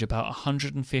average about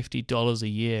 $150 a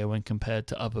year when compared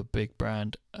to other big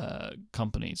brand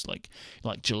companies like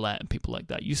Gillette and people like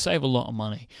that. You save a lot of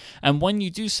money, and when you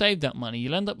do save that money,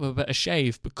 you'll end up with a better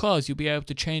shave because you'll be able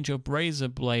to change your razor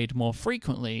blade more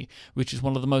frequently, which is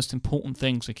one of the most important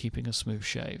things for keeping a smooth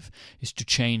shave, is to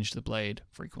change the blade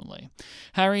frequently.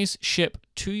 Harry's ship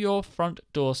to your front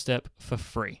doorstep for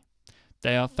free.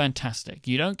 They are fantastic.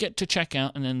 You don't get to check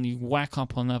out and then you whack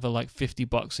up another like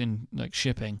 $50 in like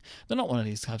shipping. They're not one of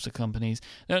these types of companies.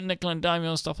 They don't nickel and dime you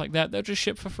and stuff like that. They'll just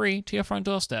ship for free to your front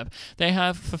doorstep. They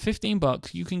have, for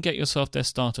 $15, you can get yourself their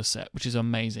starter set, which is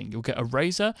amazing. You'll get a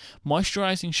razor,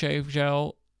 moisturizing shave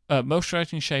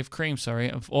cream,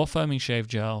 or foaming shave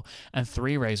gel, and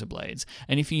 3 razor blades.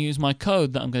 And if you use my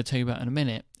code that I'm going to tell you about in a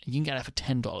minute, you can get it for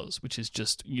 $10, which is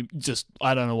just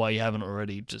I don't know why you haven't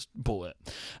already just bought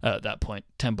it. At that point,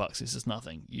 $10 is just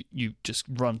nothing. You just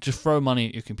throw money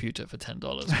at your computer for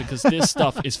 $10 because this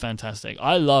stuff is fantastic.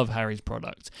 I love Harry's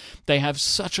products. They have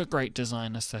such a great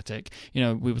design aesthetic. You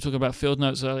know, we were talking about Field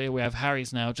Notes earlier. We have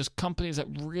Harry's now. Just companies that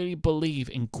really believe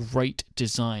in great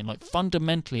design. Like,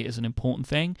 fundamentally is an important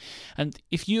thing. And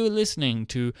if you're listening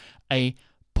to a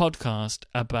podcast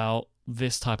about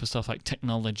this type of stuff like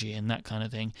technology and that kind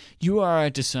of thing, you are a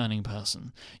discerning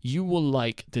person. You will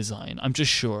like design. I'm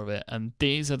just sure of it. And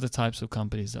these are the types of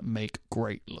companies that make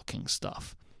great looking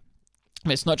stuff.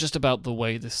 It's not just about the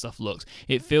way this stuff looks.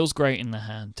 It feels great in the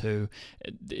hand too.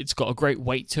 It's got a great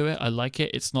weight to it. I like it.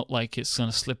 It's not like it's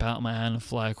going to slip out of my hand and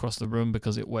fly across the room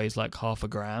because it weighs like half a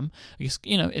gram.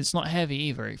 It's not heavy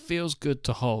either. It feels good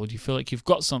to hold. You feel like you've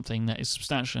got something that is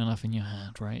substantial enough in your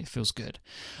hand, right? It feels good.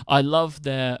 I love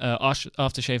their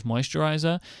aftershave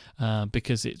moisturizer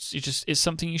because it's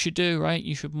something you should do, right?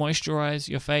 You should moisturize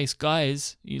your face.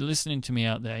 Guys, you're listening to me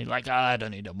out there. You're like, I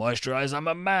don't need to moisturize. I'm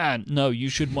a man. No, you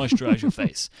should moisturize your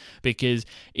face because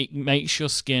it makes your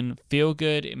skin feel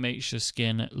good, it makes your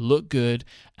skin look good,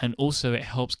 and also it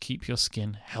helps keep your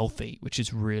skin healthy, which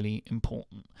is really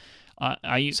important.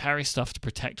 I use Harry's stuff to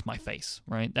protect my face,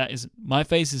 right? My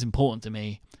face is important to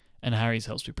me, and Harry's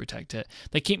helps me protect it.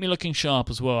 They keep me looking sharp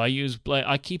as well.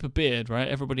 I keep a beard, right?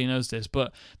 Everybody knows this,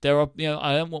 but I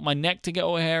don't want my neck to get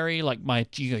all hairy, like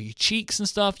your cheeks and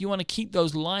stuff. You want to keep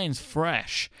those lines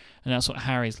fresh, and that's what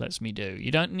Harry's lets me do.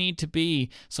 You don't need to be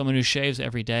someone who shaves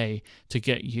every day to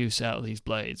get use out of these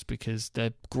blades because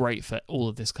they're great for all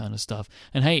of this kind of stuff.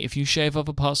 And hey, if you shave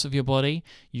other parts of your body,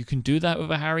 you can do that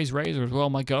with a Harry's razor as well.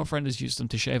 My girlfriend has used them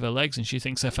to shave her legs, and she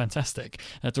thinks they're fantastic.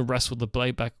 I have to wrestle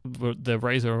the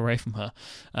razor away from her.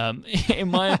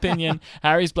 In my opinion,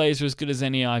 Harry's blades are as good as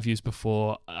any I've used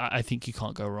before. I think you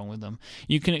can't go wrong with them.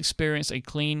 You can experience a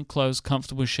clean, close,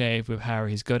 comfortable shave with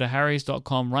Harry's. Go to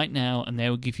harrys.com right now, and they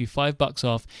will give you $5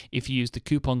 off if you use the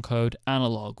coupon code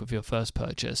ANALOG with your first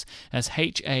purchase. That's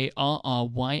HARRYS.com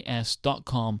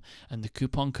and the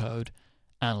coupon code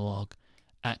ANALOG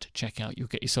at checkout. You'll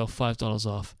get yourself $5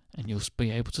 off, and you'll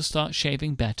be able to start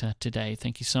shaving better today.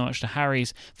 Thank you so much to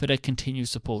Harry's for their continued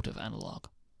support of Analog.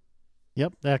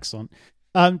 Yep, excellent.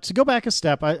 To go back a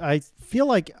step, I feel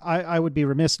like I would be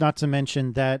remiss not to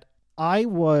mention that I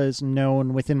was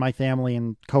known within my family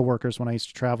and coworkers when I used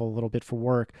to travel a little bit for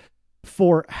work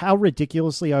for how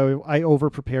ridiculously I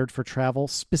over-prepared for travel,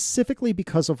 specifically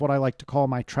because of what I like to call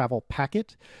my travel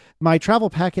packet. My travel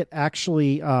packet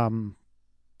actually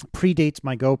predates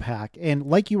my Go Pack. And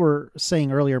like you were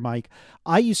saying earlier, Mike,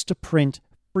 I used to print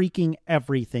freaking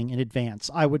everything in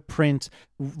advance. I would print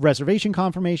reservation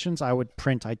confirmations. I would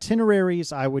print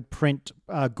itineraries. I would print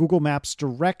Google Maps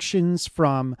directions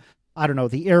from, I don't know,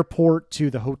 the airport to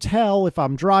the hotel if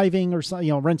I'm driving or,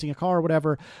 renting a car or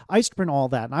whatever. I used to print all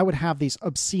that, and I would have these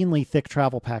obscenely thick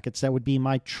travel packets that would be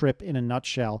my trip in a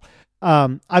nutshell.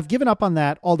 I've given up on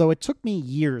that, although it took me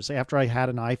years after I had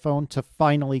an iPhone to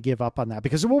finally give up on that,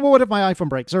 because what if my iPhone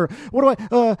breaks, or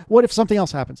what if something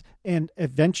else happens? And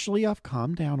eventually I've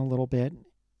calmed down a little bit.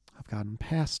 I've gotten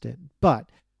past it, but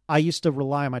I used to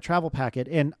rely on my travel packet.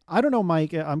 And I don't know,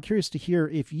 Mike, I'm curious to hear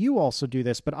if you also do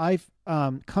this, but I've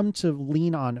come to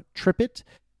lean on TripIt,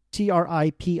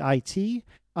 TRIPIT.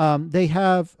 They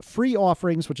have free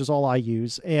offerings, which is all I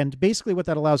use. And basically what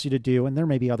that allows you to do, and there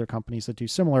may be other companies that do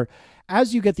similar,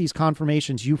 as you get these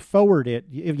confirmations, you forward it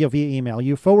via email,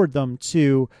 you forward them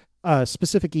to a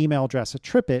specific email address at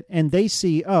TripIt, and they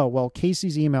see, oh, well,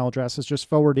 Casey's email address has just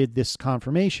forwarded this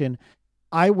confirmation.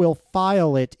 I will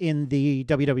file it in the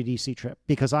WWDC trip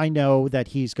because I know that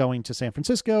he's going to San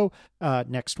Francisco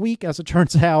next week, as it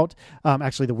turns out,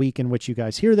 actually the week in which you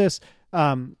guys hear this.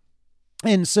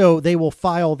 And so they will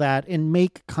file that and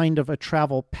make kind of a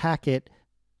travel packet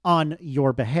on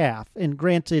your behalf. And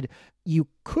granted, you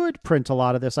could print a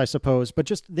lot of this, I suppose, but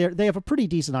just they have a pretty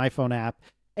decent iPhone app.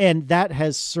 And that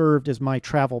has served as my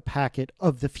travel packet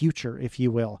of the future, if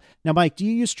you will. Now, Mike, do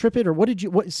you use TripIt,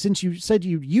 or since you said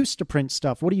you used to print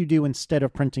stuff, what do you do instead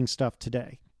of printing stuff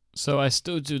today? So I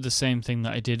still do the same thing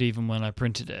that I did even when I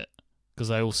printed it, because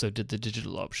I also did the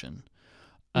digital option.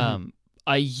 Mm-hmm.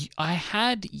 I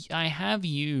have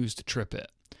used TripIt,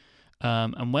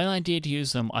 and when I did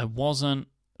use them, I wasn't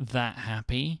that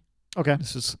happy. Okay,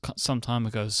 this was some time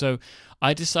ago, so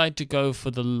I decided to go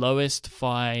for the lowest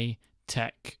Fi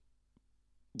tech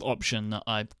option that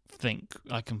I think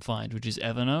I can find, which is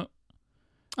Evernote.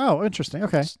 Oh, interesting.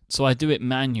 Okay. So I do it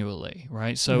manually,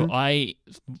 right? So I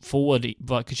forward it,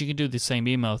 because you can do the same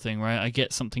email thing, right? I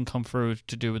get something come through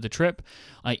to do with the trip.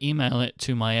 I email it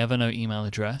to my Evernote email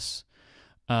address.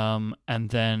 And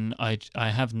then I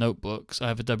have notebooks. I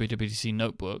have a WWDC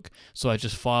notebook, so I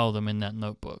just file them in that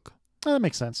notebook. Oh, that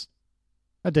makes sense.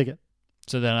 I dig it.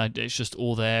 So then it's just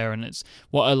all there, and it's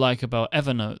what I like about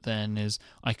Evernote then is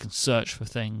I can search for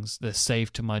things. They're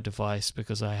saved to my device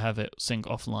because I have it sync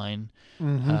offline.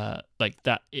 Like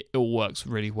that, it all works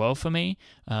really well for me,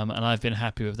 and I've been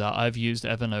happy with that. I've used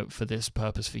Evernote for this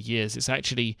purpose for years. It's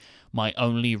actually my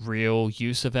only real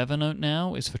use of Evernote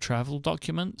now is for travel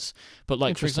documents. But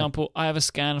like, for example, I have a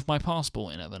scan of my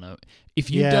passport in Evernote.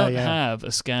 If you don't have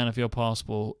a scan of your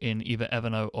passport in either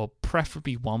Evernote or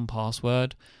preferably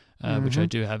 1Password, which I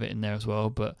do have it in there as well,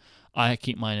 but I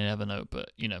keep mine in Evernote.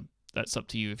 But, you know, that's up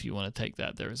to you if you want to take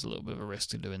that. There is a little bit of a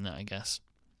risk to doing that, I guess.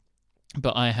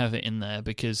 But I have it in there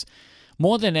because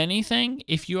more than anything,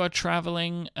 if you are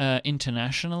traveling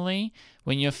internationally,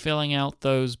 when you're filling out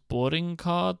those boarding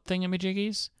card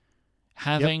thingamajiggies,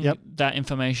 having that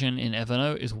information in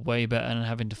Evernote is way better than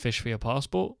having to fish for your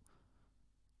passport.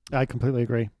 I completely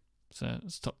agree. So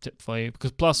it's a top tip for you.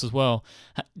 Because plus as well,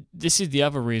 this is the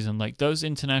other reason, like those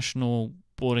international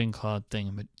boarding card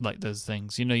like those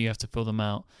things, you know, you have to fill them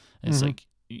out. It's like,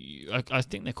 I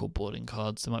think they're called boarding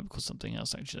cards. They might be called something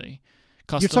else, actually.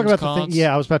 Customs you're talking about cards. the thing.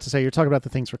 Yeah, I was about to say, you're talking about the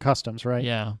things for customs, right?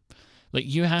 Yeah. Like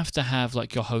you have to have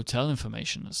like your hotel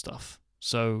information and stuff.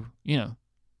 So, you know,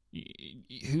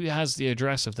 who has the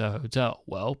address of their hotel?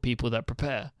 Well, people that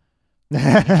prepare.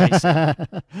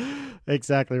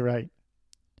 Exactly right.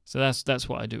 So that's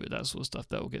what I do with that sort of stuff.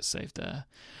 That will get saved there.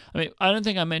 I mean, I don't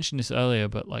think I mentioned this earlier,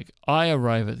 but like I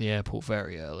arrive at the airport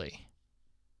very early.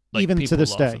 Like, even to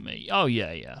this day. At me. Oh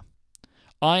yeah.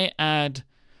 I add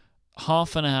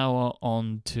half an hour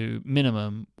on to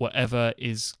minimum, whatever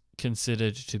is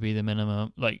considered to be the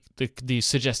minimum, like the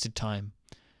suggested time.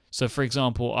 So, for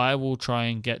example, I will try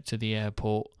and get to the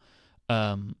airport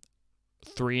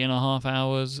 3.5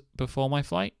 hours before my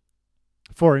flight.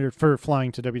 For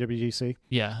flying to WWDC?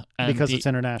 Yeah. Because it's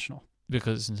international.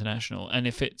 Because it's international. And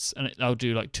I'll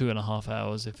do like 2.5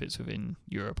 hours if it's within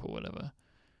Europe or whatever.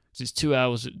 So it's 2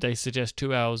 hours. They suggest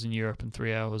 2 hours in Europe and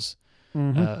 3 hours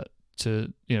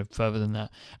to, you know, further than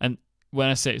that. And when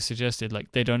I say it's suggested,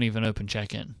 like they don't even open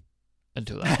check-in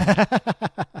until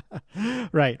that.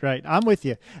 Right. I'm with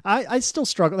you. I still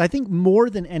struggle. I think more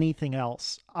than anything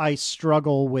else, I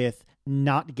struggle with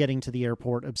not getting to the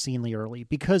airport obscenely early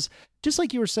because just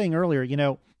like you were saying earlier, you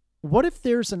know, what if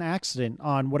there's an accident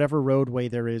on whatever roadway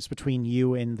there is between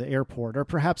you and the airport? Or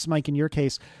perhaps, Mike, in your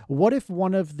case, what if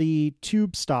one of the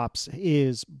tube stops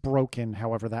is broken,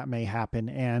 however that may happen,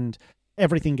 and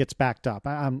everything gets backed up?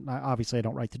 Obviously, I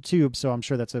don't write the tube, so I'm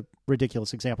sure that's a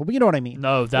ridiculous example, but you know what I mean.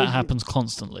 No, that happens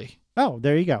constantly. Oh,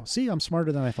 there you go. See, I'm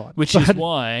smarter than I thought. Which is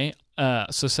why,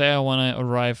 so say I want to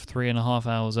arrive 3.5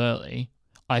 hours early,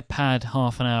 I pad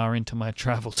half an hour into my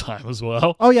travel time as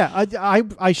well. Oh, yeah.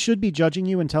 I should be judging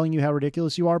you and telling you how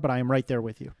ridiculous you are, but I am right there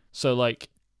with you. So, like,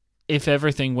 if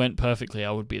everything went perfectly,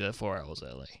 I would be there 4 hours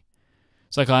early.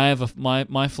 It's like I have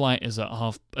my flight is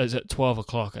at 12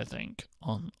 o'clock, I think,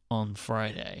 on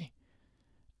Friday.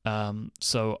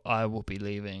 So I will be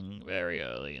leaving very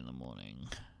early in the morning.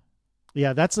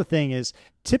 Yeah, that's the thing is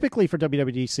typically for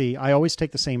WWDC, I always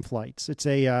take the same flights. It's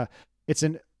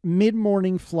an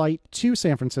mid-morning flight to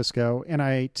San Francisco, and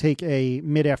I take a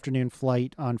mid-afternoon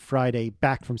flight on Friday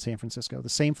back from San Francisco. The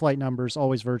same flight numbers,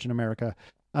 always Virgin America,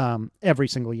 every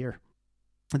single year.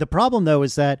 The problem, though,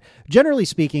 is that generally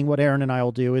speaking, what Aaron and I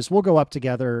will do is we'll go up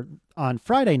together on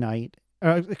Saturday night,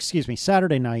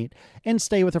 and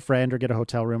stay with a friend or get a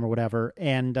hotel room or whatever.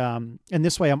 And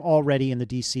this way I'm already in the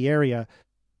DC area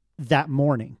that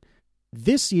morning.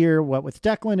 This year, what with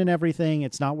Declan and everything,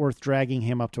 it's not worth dragging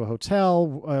him up to a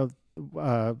hotel.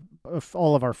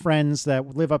 All of our friends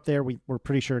that live up there, we're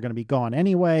pretty sure are going to be gone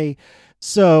anyway.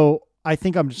 So I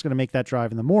think I'm just going to make that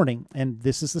drive in the morning. And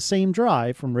this is the same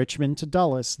drive from Richmond to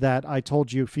Dulles that I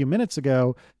told you a few minutes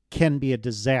ago can be a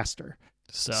disaster.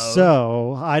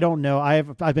 So I don't know.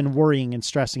 I've been worrying and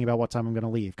stressing about what time I'm going to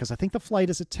leave because I think the flight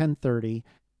is at 10:30.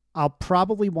 I'll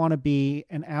probably want to be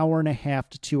an hour and a half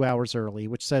to 2 hours early,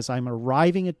 which says I'm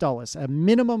arriving at Dulles, a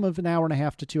minimum of an hour and a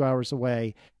half to 2 hours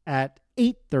away at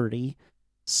 8:30.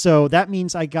 So that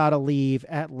means I got to leave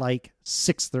at like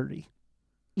 6:30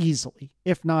 easily,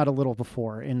 if not a little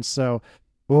before. And so,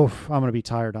 I'm going to be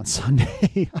tired on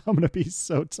Sunday. I'm going to be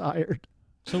so tired.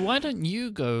 So why don't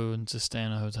you go and just stay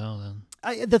in a hotel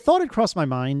then? The thought had crossed my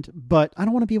mind, but I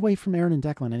don't want to be away from Aaron and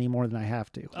Declan any more than I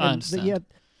have to. I understand.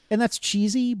 And that's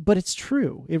cheesy, but it's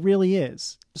true. It really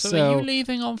is. So are you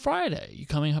leaving on Friday? You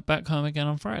coming back home again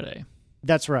on Friday?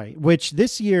 That's right. Which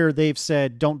this year they've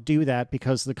said don't do that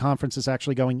because the conference is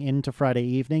actually going into Friday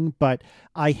evening. But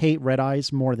I hate red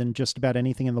eyes more than just about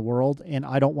anything in the world. And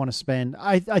I don't want to spend...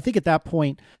 I think at that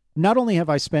point, not only have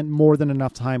I spent more than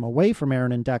enough time away from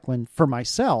Aaron and Declan for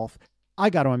myself, I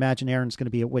got to imagine Erin's going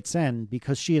to be at wit's end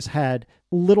because she has had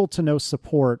little to no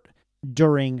support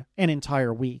during an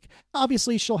entire week.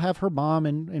 Obviously, she'll have her mom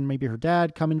and maybe her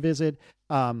dad come and visit.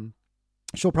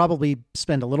 She'll probably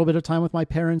spend a little bit of time with my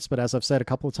parents, but as I've said a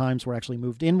couple of times, we're actually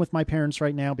moved in with my parents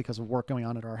right now because of work going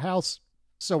on at our house.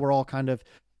 So we're all kind of,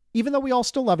 even though we all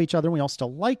still love each other, and we all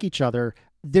still like each other,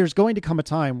 there's going to come a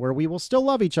time where we will still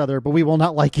love each other, but we will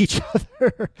not like each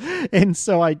other. And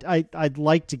so I'd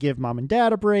like to give mom and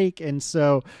dad a break. And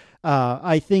so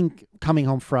I think coming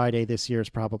home Friday this year is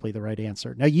probably the right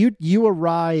answer. Now you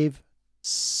arrive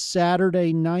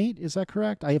Saturday night. Is that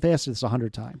correct? I have asked this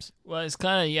 100 times. Well, it's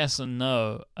kind of yes and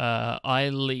no. I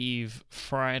leave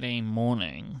Friday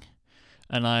morning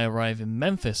and I arrive in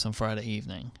Memphis on Friday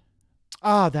evening.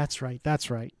 Ah, that's right.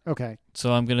 That's right. Okay.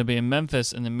 So I'm going to be in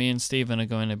Memphis, and then me and Steven are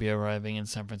going to be arriving in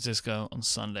San Francisco on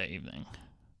Sunday evening.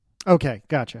 Okay,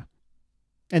 gotcha.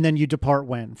 And then you depart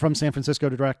when? From San Francisco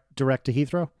to direct to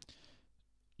Heathrow?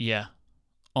 Yeah,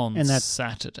 on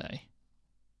Saturday.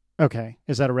 Okay.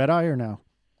 Is that a red eye or no?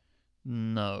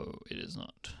 No, it is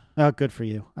not. Oh, good for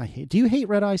you. Do you hate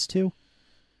red eyes too?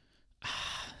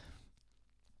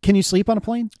 Can you sleep on a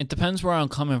plane? It depends where I'm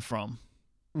coming from.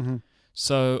 Mm-hmm.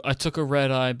 So I took a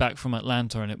red eye back from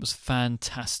Atlanta, and it was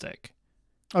fantastic.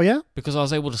 Oh, yeah? Because I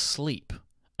was able to sleep.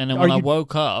 And then when I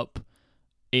woke up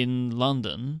in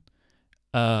London,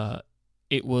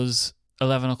 it was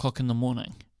 11 o'clock in the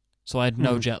morning. So I had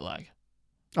no jet lag.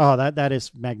 Oh, that is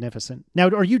magnificent. Now,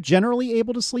 are you generally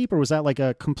able to sleep, or was that like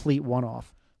a complete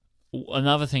one-off?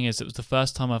 Another thing is, it was the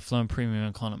first time I've flown premium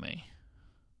economy.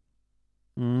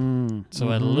 So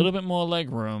I had a little bit more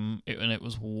leg room, and it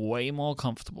was way more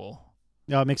comfortable.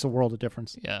 Yeah, it makes a world of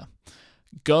difference. Yeah.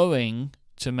 Going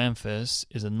to Memphis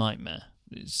is a nightmare.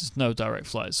 It's just no direct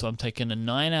flight. So I'm taking a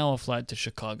 9-hour flight to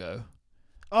Chicago.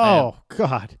 Oh,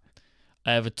 God.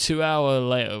 I have a 2-hour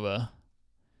layover.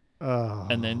 Oh.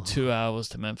 And then 2 hours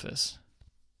to Memphis.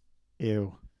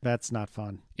 Ew. That's not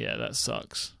fun. Yeah, that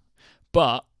sucks.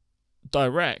 But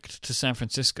direct to San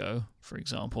Francisco, for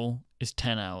example, is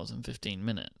 10 hours and 15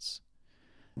 minutes.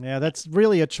 Yeah, that's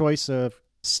really a choice of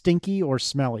stinky or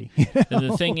smelly. And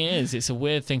the thing is, it's a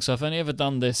weird thing. So I've only ever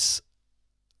done this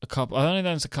a couple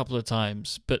of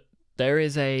times, but there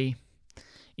is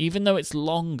even though it's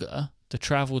longer, the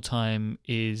travel time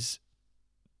is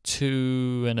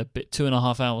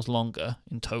 2.5 hours longer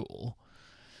in total.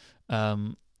 I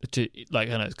know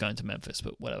it's going to Memphis,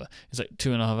 but whatever. It's like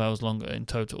 2.5 hours longer in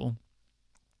total.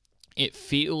 It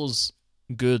feels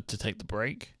good to take the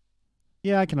break.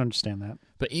 Yeah, I can understand that.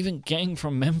 But even getting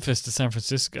from Memphis to San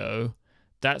Francisco,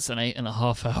 that's an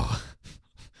 8.5 hour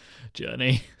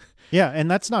journey. Yeah, and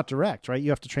that's not direct, right?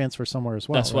 You have to transfer somewhere as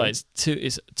well. That's why it's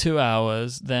 2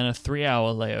 hours, then a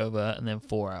 3-hour layover, and then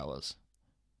 4 hours.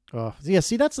 Oh, yeah,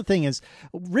 see, that's the thing is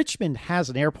Richmond has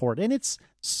an airport, and it's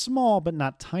small but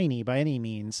not tiny by any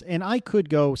means. And I could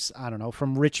go, I don't know,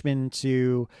 from Richmond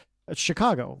to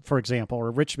Chicago, for example, or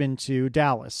Richmond to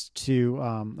Dallas,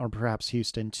 or perhaps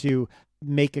Houston, to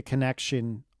make a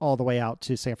connection all the way out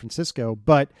to San Francisco.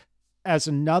 But as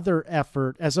another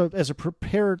effort, as a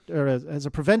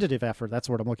preventative effort, that's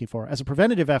what I'm looking for. As a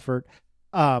preventative effort,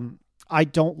 I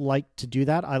don't like to do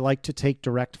that. I like to take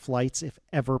direct flights if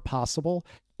ever possible.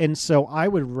 And so I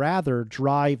would rather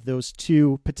drive those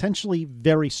 2 potentially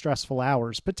very stressful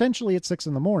hours, potentially at 6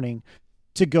 a.m,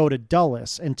 to go to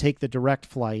Dulles and take the direct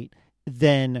flight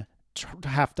than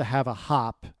have to have a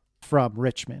hop from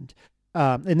Richmond.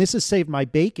 And this has saved my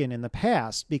bacon in the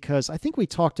past because I think we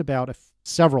talked about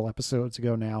several episodes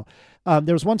ago now.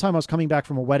 There was one time I was coming back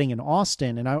from a wedding in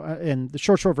Austin, and the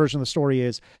short version of the story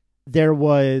is there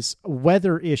was a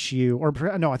weather issue, I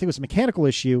think it was a mechanical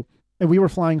issue, and we were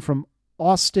flying from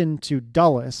Austin to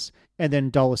Dulles and then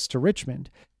Dulles to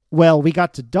Richmond. Well, we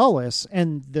got to Dulles,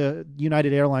 and the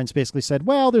United Airlines basically said,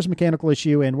 well, there's a mechanical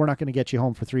issue, and we're not going to get you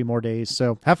home for 3 more days,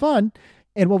 so have fun.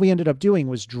 And what we ended up doing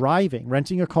was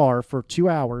renting a car for 2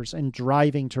 hours and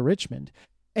driving to Richmond.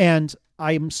 And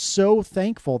I'm so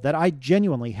thankful that I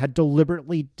genuinely had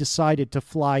deliberately decided to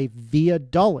fly via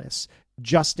Dulles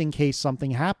just in case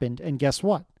something happened. And guess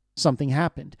what? Something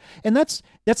happened. And that's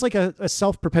like a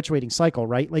self-perpetuating cycle,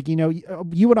 right? Like,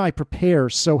 you and I prepare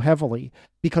so heavily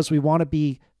because we want to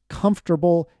be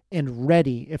comfortable and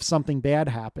ready if something bad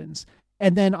happens.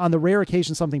 And then on the rare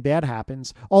occasion something bad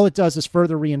happens, all it does is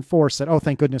further reinforce that, oh,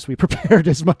 thank goodness we prepared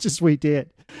as much as we did.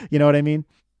 You know what I mean?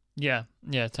 Yeah,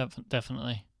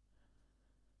 definitely.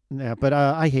 Yeah, but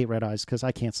I hate red eyes because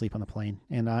I can't sleep on the plane.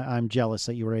 And I'm jealous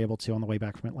that you were able to on the way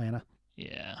back from Atlanta.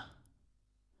 Yeah.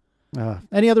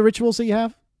 Any other rituals that you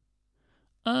have?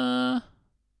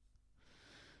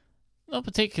 Not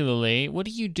particularly. What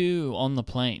do you do on the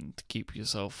plane to keep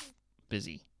yourself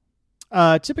busy?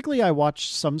 Typically, I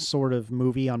watch some sort of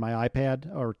movie on my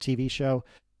iPad or TV show.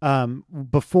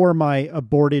 Before my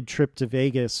aborted trip to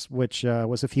Vegas, which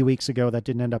was a few weeks ago, that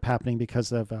didn't end up happening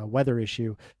because of a weather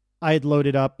issue. I had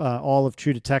loaded up all of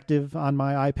True Detective on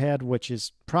my iPad, which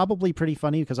is probably pretty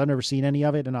funny because I've never seen any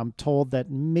of it, and I'm told that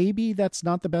maybe that's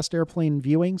not the best airplane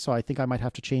viewing, so I think I might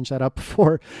have to change that up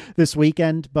before this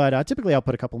weekend. But typically I'll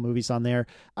put a couple movies on there,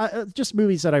 just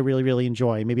movies that I really, really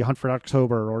enjoy, maybe Hunt for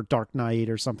October or Dark Knight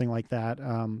or something like that,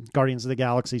 Guardians of the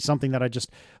Galaxy, something that I just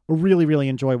really, really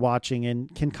enjoy watching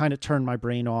and can kind of turn my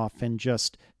brain off and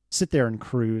just sit there and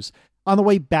cruise. On the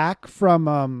way back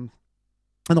from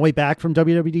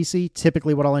WWDC,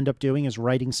 typically what I'll end up doing is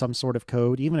writing some sort of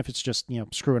code, even if it's just,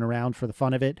 screwing around for the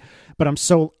fun of it. But I'm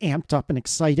so amped up and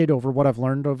excited over what I've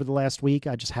learned over the last week.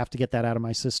 I just have to get that out of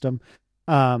my system.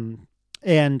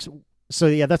 And so,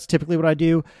 yeah, that's typically what I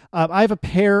do. I have a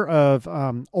pair of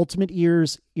Ultimate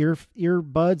Ears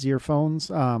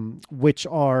earphones, which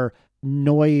are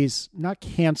noise, not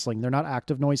canceling. They're not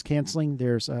active noise canceling.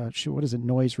 There's what is it?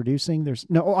 Noise reducing.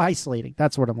 Isolating.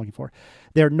 That's what I'm looking for.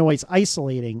 They're noise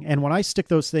isolating. And when I stick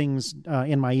those things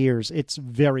in my ears, it's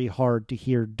very hard to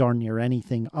hear darn near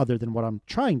anything other than what I'm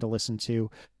trying to listen to,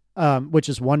 which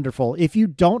is wonderful. If you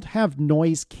don't have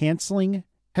noise canceling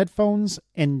headphones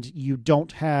and you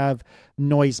don't have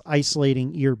noise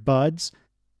isolating earbuds,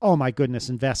 oh my goodness,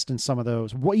 invest in some of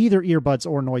those, either earbuds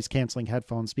or noise canceling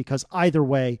headphones, because either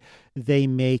way, they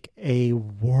make a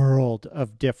world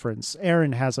of difference.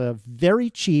 Aaron has a very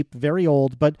cheap, very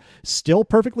old, but still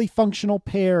perfectly functional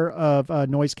pair of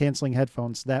noise canceling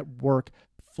headphones that work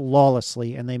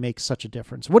flawlessly, and they make such a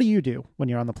difference. What do you do when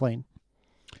you're on the plane?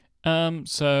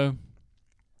 So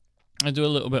I do a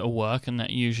little bit of work, and that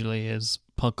usually is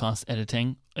podcast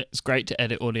editing. It's great to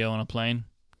edit audio on a plane.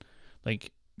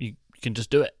 Like, you can just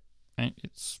do it. Right?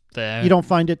 It's there. You don't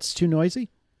find it's too noisy?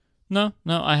 No.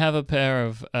 I have a pair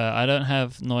of. I don't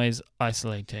have noise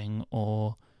isolating,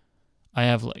 or I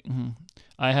have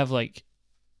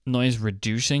noise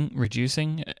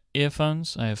reducing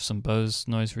earphones. I have some Bose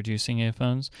noise reducing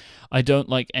earphones. I don't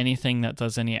like anything that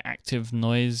does any active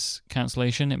noise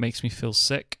cancellation. It makes me feel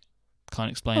sick.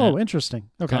 Can't explain it. Oh, interesting.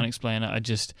 Okay. Can't explain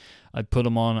it. I put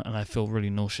them on and I feel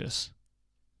really nauseous.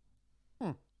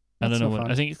 I don't know what.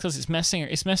 I think it's because it's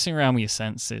messing around with your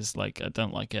senses. Like, I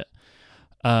don't like it.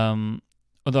 Although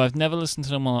I've never listened to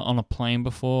them on a plane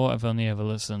before. I've only ever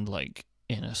listened like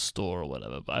in a store or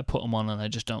whatever. But I put them on and I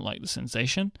just don't like the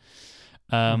sensation.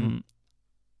 And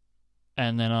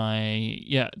then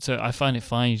so I find it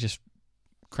fine. You just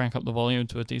crank up the volume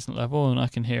to a decent level and I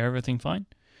can hear everything fine.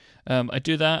 I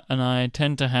do that, and I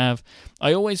tend to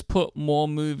I always put more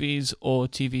movies or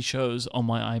TV shows on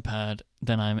my iPad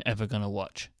than I'm ever going to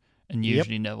watch, and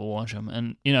usually never watch them.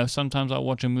 And, sometimes I'll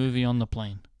watch a movie on the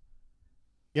plane.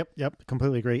 Yep,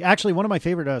 completely agree. Actually, one of my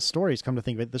favorite stories, come to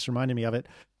think of it, this reminded me of it.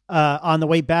 On the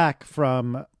way back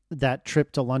from that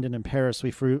trip to London and Paris, we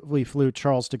flew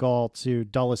Charles de Gaulle to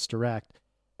Dulles Direct,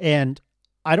 and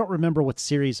I don't remember what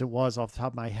series it was off the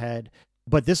top of my head,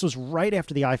 but this was right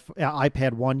after the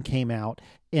iPad 1 came out,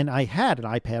 and I had an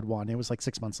iPad 1. It was like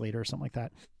 6 months later or something like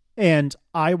that. And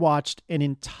I watched an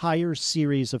entire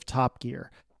series of Top Gear.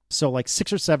 So like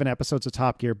 6 or 7 episodes of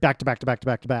Top Gear back to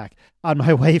back on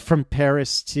my way from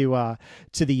Paris to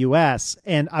the US.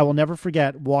 And I will never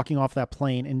forget walking off that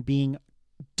plane and being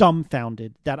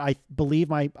dumbfounded that I believe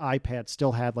my iPad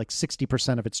still had like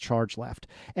 60% of its charge left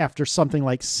after something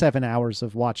like 7 hours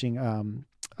of watching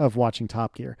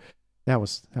Top Gear. That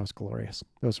was glorious.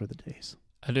 Those were the days.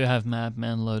 I do have Mad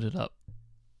Men loaded up.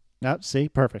 See,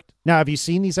 perfect. Now, have you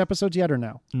seen these episodes yet or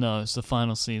no? No, it's the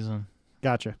final season.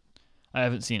 Gotcha. I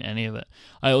haven't seen any of it.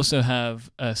 I also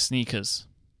have Sneakers.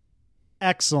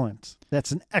 Excellent.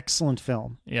 That's an excellent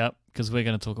film. Yep, because we're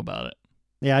going to talk about it.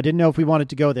 Yeah, I didn't know if we wanted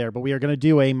to go there, but we are going to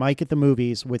do a Mike at the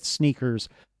Movies with Sneakers,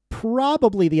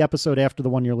 probably the episode after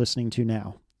the one you're listening to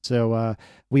now. So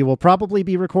we will probably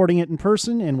be recording it in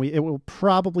person, and it will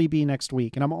probably be next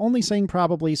week. And I'm only saying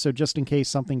probably, so just in case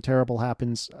something terrible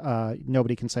happens,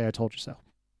 nobody can say I told you so.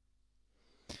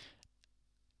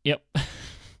 Yep.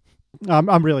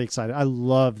 I'm really excited. I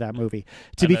love that movie.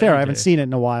 To be fair, I haven't seen it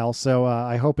in a while, so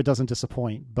I hope it doesn't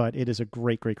disappoint. But it is a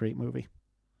great, great, great movie.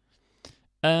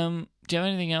 Do you have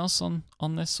anything else on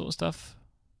this sort of stuff?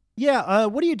 Yeah,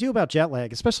 what do you do about jet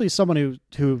lag, especially as someone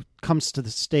who comes to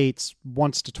the States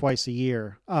once to twice a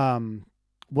year? How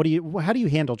do you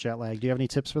handle jet lag? Do you have any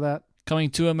tips for that? Coming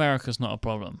to America is not a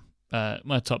problem.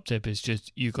 My top tip is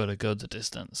just you got to go the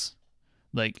distance.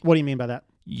 Like, what do you mean by that?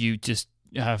 You just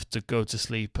have to go to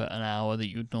sleep at an hour that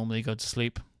you'd normally go to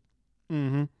sleep.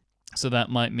 Mm-hmm. So that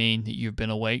might mean that you've been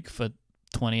awake for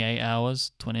 28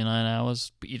 hours, 29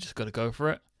 hours, but you just got to go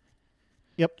for it.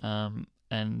 Yep.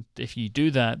 And if you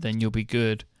do that, then you'll be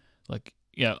good. Like,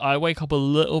 I wake up a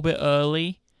little bit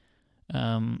early,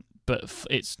 but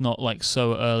it's not like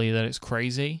so early that it's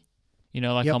crazy.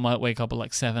 Yep. I might wake up at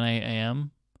like 7, 8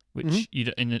 a.m., which you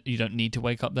don't need to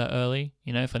wake up that early.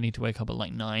 If I need to wake up at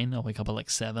like 9, I'll wake up at like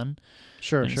 7.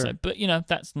 Sure. But,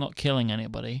 that's not killing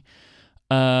anybody.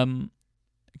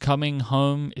 Coming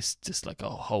home is just like a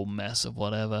whole mess of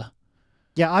whatever.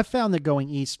 Yeah, I've found that going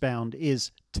eastbound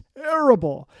is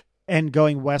terrible and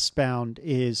going westbound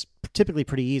is typically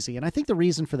pretty easy. And I think the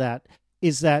reason for that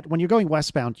is that when you're going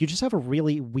westbound, you just have a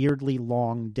really weirdly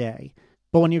long day.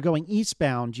 But when you're going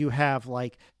eastbound, you have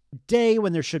like day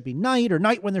when there should be night or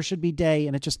night when there should be day,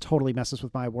 and it just totally messes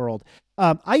with my world.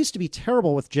 I used to be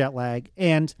terrible with jet lag,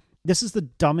 and this is the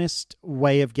dumbest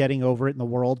way of getting over it in the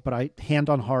world, but hand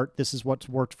on heart, this is what's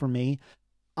worked for me.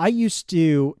 I used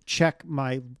to check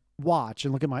my watch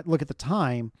and look at the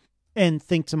time and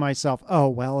think to myself, oh,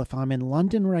 well, if I'm in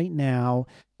London right now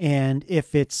and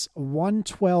if it's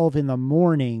 1:12 in the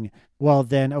morning, well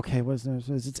then, okay, it's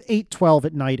 8:12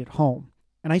 at night at home.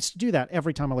 And I used to do that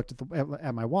every time I looked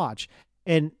at my watch.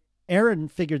 And Erin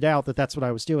figured out that that's what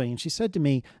I was doing. And she said to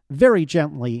me very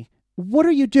gently, what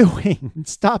are you doing?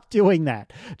 Stop doing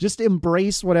that. Just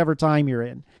embrace whatever time you're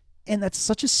in. And that's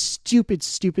such a stupid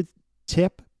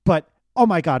tip, but oh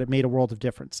my God, it made a world of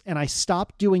difference. And I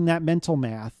stopped doing that mental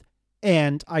math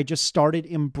and I just started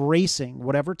embracing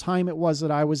whatever time it was that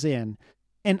I was in.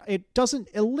 And it doesn't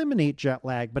eliminate jet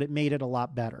lag, but it made it a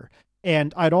lot better.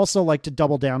 And I'd also like to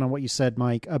double down on what you said,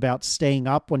 Mike, about staying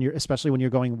up especially when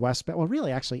you're going westbound. Well,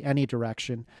 really, actually, any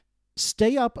direction.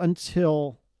 Stay up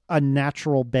until a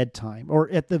natural bedtime, or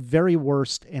at the very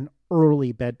worst, an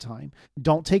early bedtime.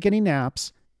 Don't take any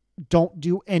naps. Don't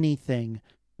do anything.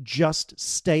 Just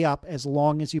stay up as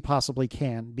long as you possibly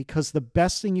can, because the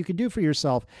best thing you can do for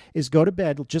yourself is go to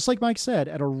bed, just like Mike said,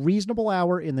 at a reasonable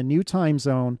hour in the new time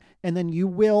zone, and then you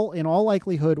will, in all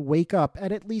likelihood, wake up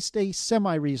at least a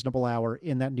semi-reasonable hour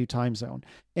in that new time zone.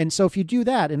 And so if you do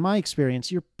that, in my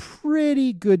experience, you're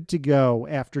pretty good to go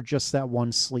after just that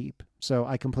one sleep. So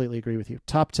I completely agree with you.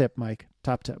 Top tip, Mike.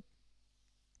 Top tip.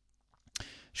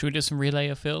 Should we do some relay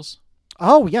of feels?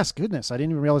 Oh, yes. Goodness. I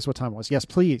didn't even realize what time it was. Yes,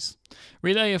 please.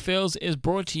 Relay of Feels is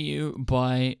brought to you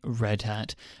by Red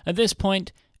Hat. At this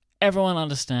point, everyone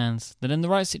understands that in the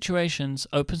right situations,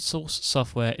 open source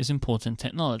software is important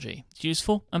technology. It's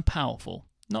useful and powerful.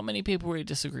 Not many people really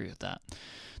disagree with that.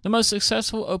 The most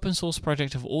successful open source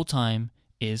project of all time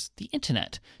is the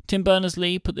internet. Tim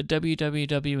Berners-Lee put the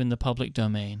www in the public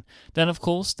domain. Then, of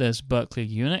course, there's Berkeley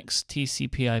Unix,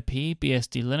 TCP/IP,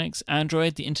 BSD Linux,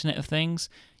 Android, the Internet of Things.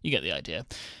 You get the idea.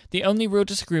 The only real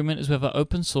disagreement is whether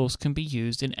open source can be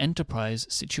used in enterprise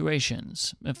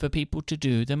situations for people to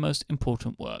do their most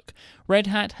important work. Red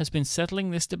Hat has been settling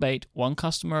this debate one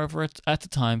customer at a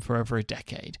time for over a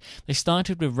decade. They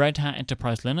started with Red Hat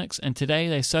Enterprise Linux, and today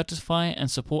they certify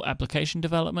and support application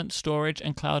development, storage,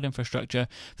 and cloud infrastructure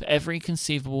for every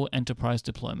conceivable enterprise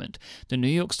deployment. The New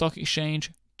York Stock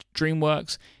Exchange,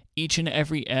 DreamWorks, each and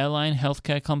every airline,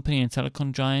 healthcare company, and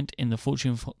telecom giant in the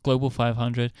Fortune Global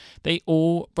 500, they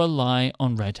all rely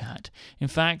on Red Hat. In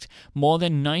fact, more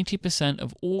than 90%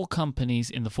 of all companies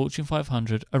in the Fortune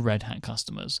 500 are Red Hat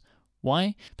customers.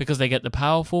 Why? Because they get the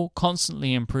powerful,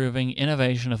 constantly improving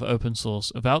innovation of open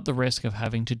source without the risk of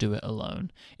having to do it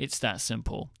alone. It's that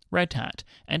simple. Red Hat,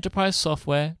 enterprise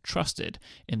software trusted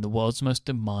in the world's most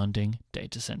demanding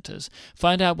data centers.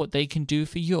 Find out what they can do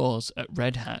for yours at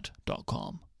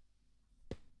redhat.com.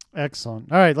 Excellent.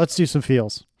 All right, let's do some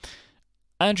feels.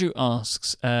 Andrew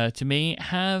asks to me,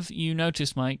 have you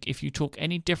noticed, Mike, if you talk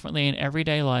any differently in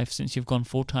everyday life since you've gone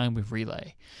full-time with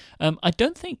Relay? I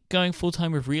don't think going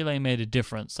full-time with Relay made a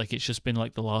difference. Like, it's just been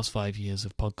like the last 5 years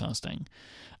of podcasting.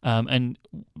 And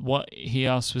what he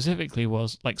asked specifically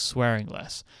was, like, swearing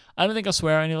less. I don't think I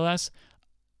swear any less.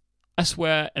 I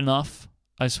swear enough.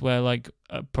 I swear like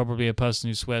probably a person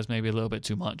who swears maybe a little bit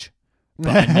too much.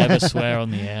 But I never swear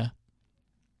on the air.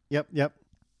 Yep.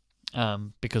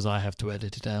 Because I have to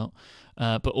edit it out.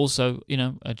 But also,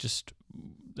 I just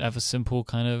have a simple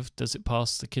kind of, does it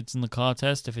pass the kids in the car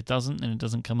test? If it doesn't, then it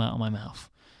doesn't come out of my mouth.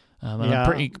 And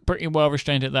I'm pretty well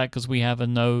restrained at that because we have a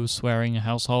no swearing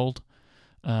household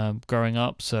growing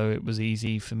up, so it was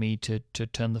easy for me to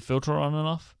turn the filter on and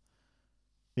off.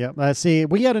 Yeah. See,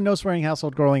 we had a no swearing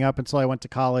household growing up until I went to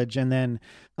college. And then,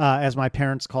 as my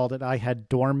parents called it, I had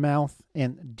dorm mouth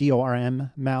and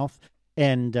DORM mouth.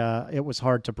 and it was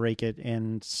hard to break it.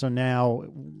 And so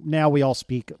now we all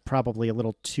speak probably a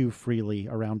little too freely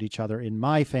around each other in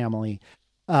my family.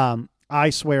 I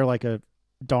swear like a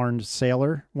darned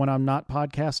sailor when I'm not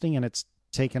podcasting, and it's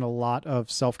taken a lot of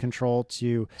self-control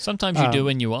to... Sometimes you do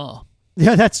when you are.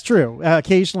 Yeah, that's true.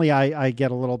 Occasionally I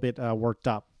get a little bit worked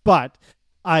up, but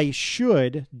I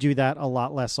should do that a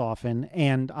lot less often,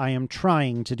 and I am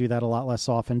trying to do that a lot less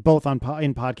often, both in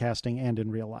podcasting and in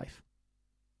real life.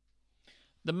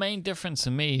 The main difference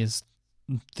in me is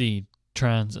the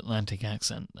transatlantic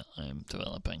accent that I'm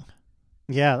developing.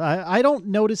 Yeah, I don't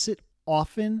notice it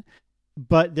often,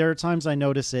 but there are times I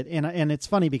notice it, and it's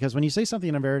funny because when you say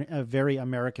something in a very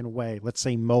American way, let's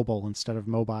say mobile instead of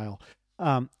mobile,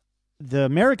 the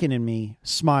American in me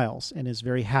smiles and is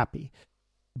very happy,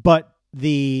 but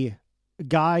the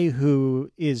guy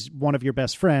who is one of your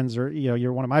best friends, or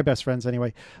you're one of my best friends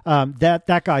anyway,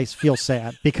 that guy feels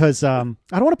sad because I don't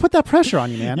want to put that pressure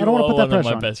on you, man. I don't want to put that pressure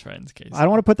on you. Best friends, Casey. I don't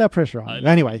want to put that pressure on you.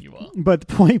 Anyway, but the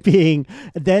point being,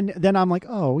 then I'm like,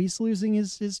 oh, he's losing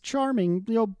his charming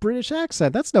British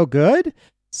accent. That's no good.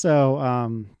 So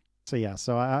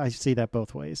I see that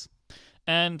both ways.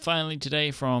 And finally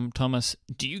today from Thomas,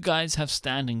 do you guys have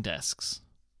standing desks?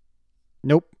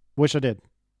 Nope. Wish I did.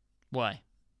 Why?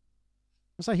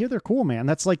 Because I hear they're cool, man.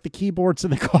 That's like the keyboards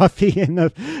and the coffee and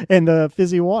the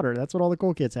fizzy water. That's what all the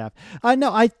cool kids have.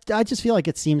 I just feel like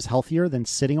it seems healthier than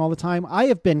sitting all the time. I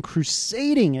have been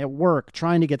crusading at work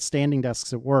trying to get standing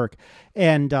desks at work,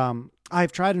 and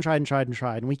I've tried and tried and tried and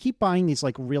tried, and we keep buying these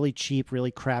like really cheap,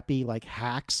 really crappy like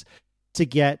hacks to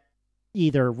get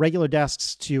either regular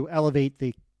desks to elevate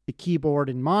the keyboard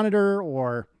and monitor,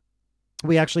 or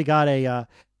we actually got a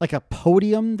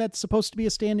podium that's supposed to be a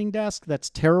standing desk. That's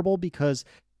terrible because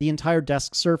the entire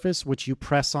desk surface, which you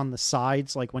press on the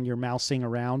sides, like when you're mousing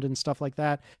around and stuff like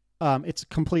that, it's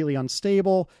completely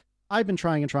unstable. I've been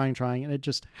trying and trying, and it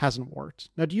just hasn't worked.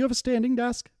 Now, do you have a standing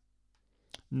desk?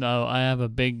 No, I have a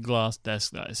big glass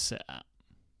desk that I sit at.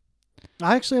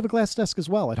 I actually have a glass desk as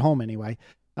well, at home anyway,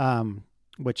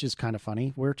 which is kind of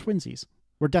funny. We're twinsies.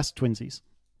 We're desk twinsies.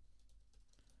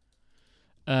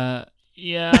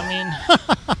 Yeah, I mean...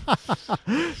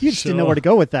 You just didn't know where to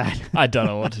go with that. I don't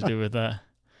know what to do with that.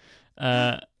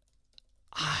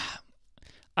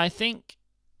 I think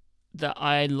that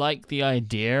I like the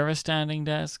idea of a standing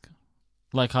desk.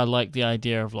 Like, I like the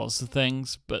idea of lots of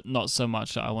things, but not so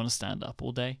much that I want to stand up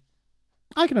all day.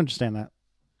 I can understand that.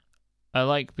 I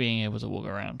like being able to walk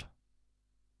around.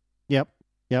 Yep.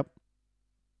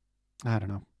 I don't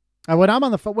know. When I'm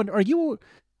on the phone, are you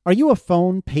a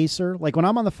phone pacer? Like when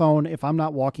I'm on the phone, if I'm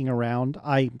not walking around,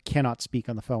 I cannot speak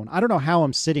on the phone. I don't know how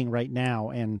I'm sitting right now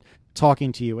and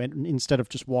talking to you instead of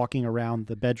just walking around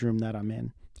the bedroom that I'm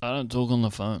in. I don't talk on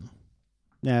the phone.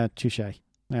 Yeah, touche.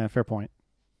 Yeah, fair point.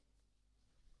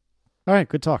 All right,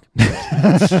 good talk.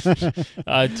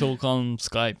 I talk on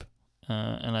Skype,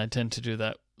 and I tend to do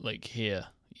that like here,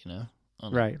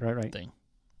 on right. thing.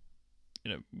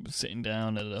 Sitting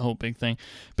down at the whole big thing.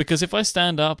 Because if I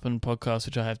stand up and podcast,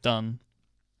 which I have done,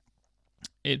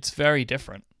 it's very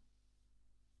different.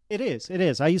 It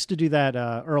is. I used to do that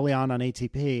early on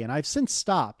ATP, and I've since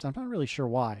stopped. I'm not really sure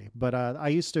why, but I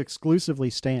used to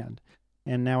exclusively stand,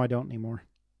 and now I don't anymore.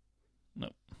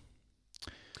 Nope.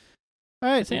 All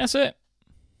right. I think that's it.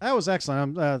 That was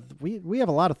excellent. We have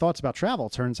a lot of thoughts about travel,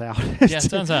 turns out. Yeah, it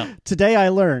turns out. Today I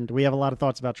learned we have a lot of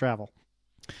thoughts about travel.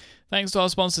 Thanks to our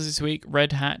sponsors this week,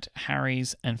 Red Hat,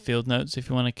 Harry's, and Field Notes. If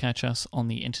you want to catch us on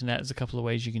the internet, there's a couple of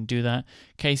ways you can do that.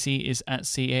 Casey is at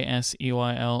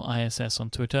CASEYLISS on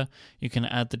Twitter. You can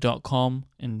add the .com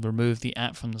and remove the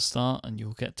at from the start, and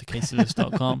you'll get to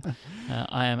caseylist.com.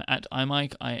 I am at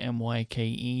iMyke,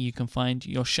 IMYKE. You can find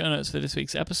your show notes for this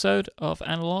week's episode of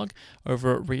Analog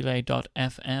over at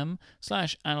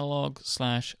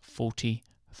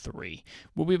relay.fm/analog/43.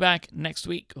 We'll be back next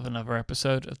week with another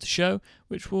episode of the show,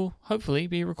 which will hopefully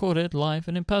be recorded live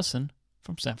and in person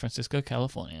from San Francisco,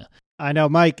 California. I know,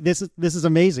 Mike. This is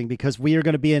amazing because we are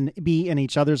going to be in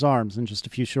each other's arms in just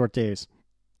a few short days.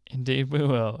 Indeed, we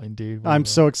will. I'm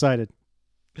so excited.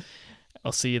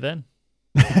 I'll see you then.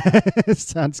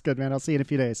 Sounds good, man. I'll see you in a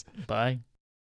few days. Bye.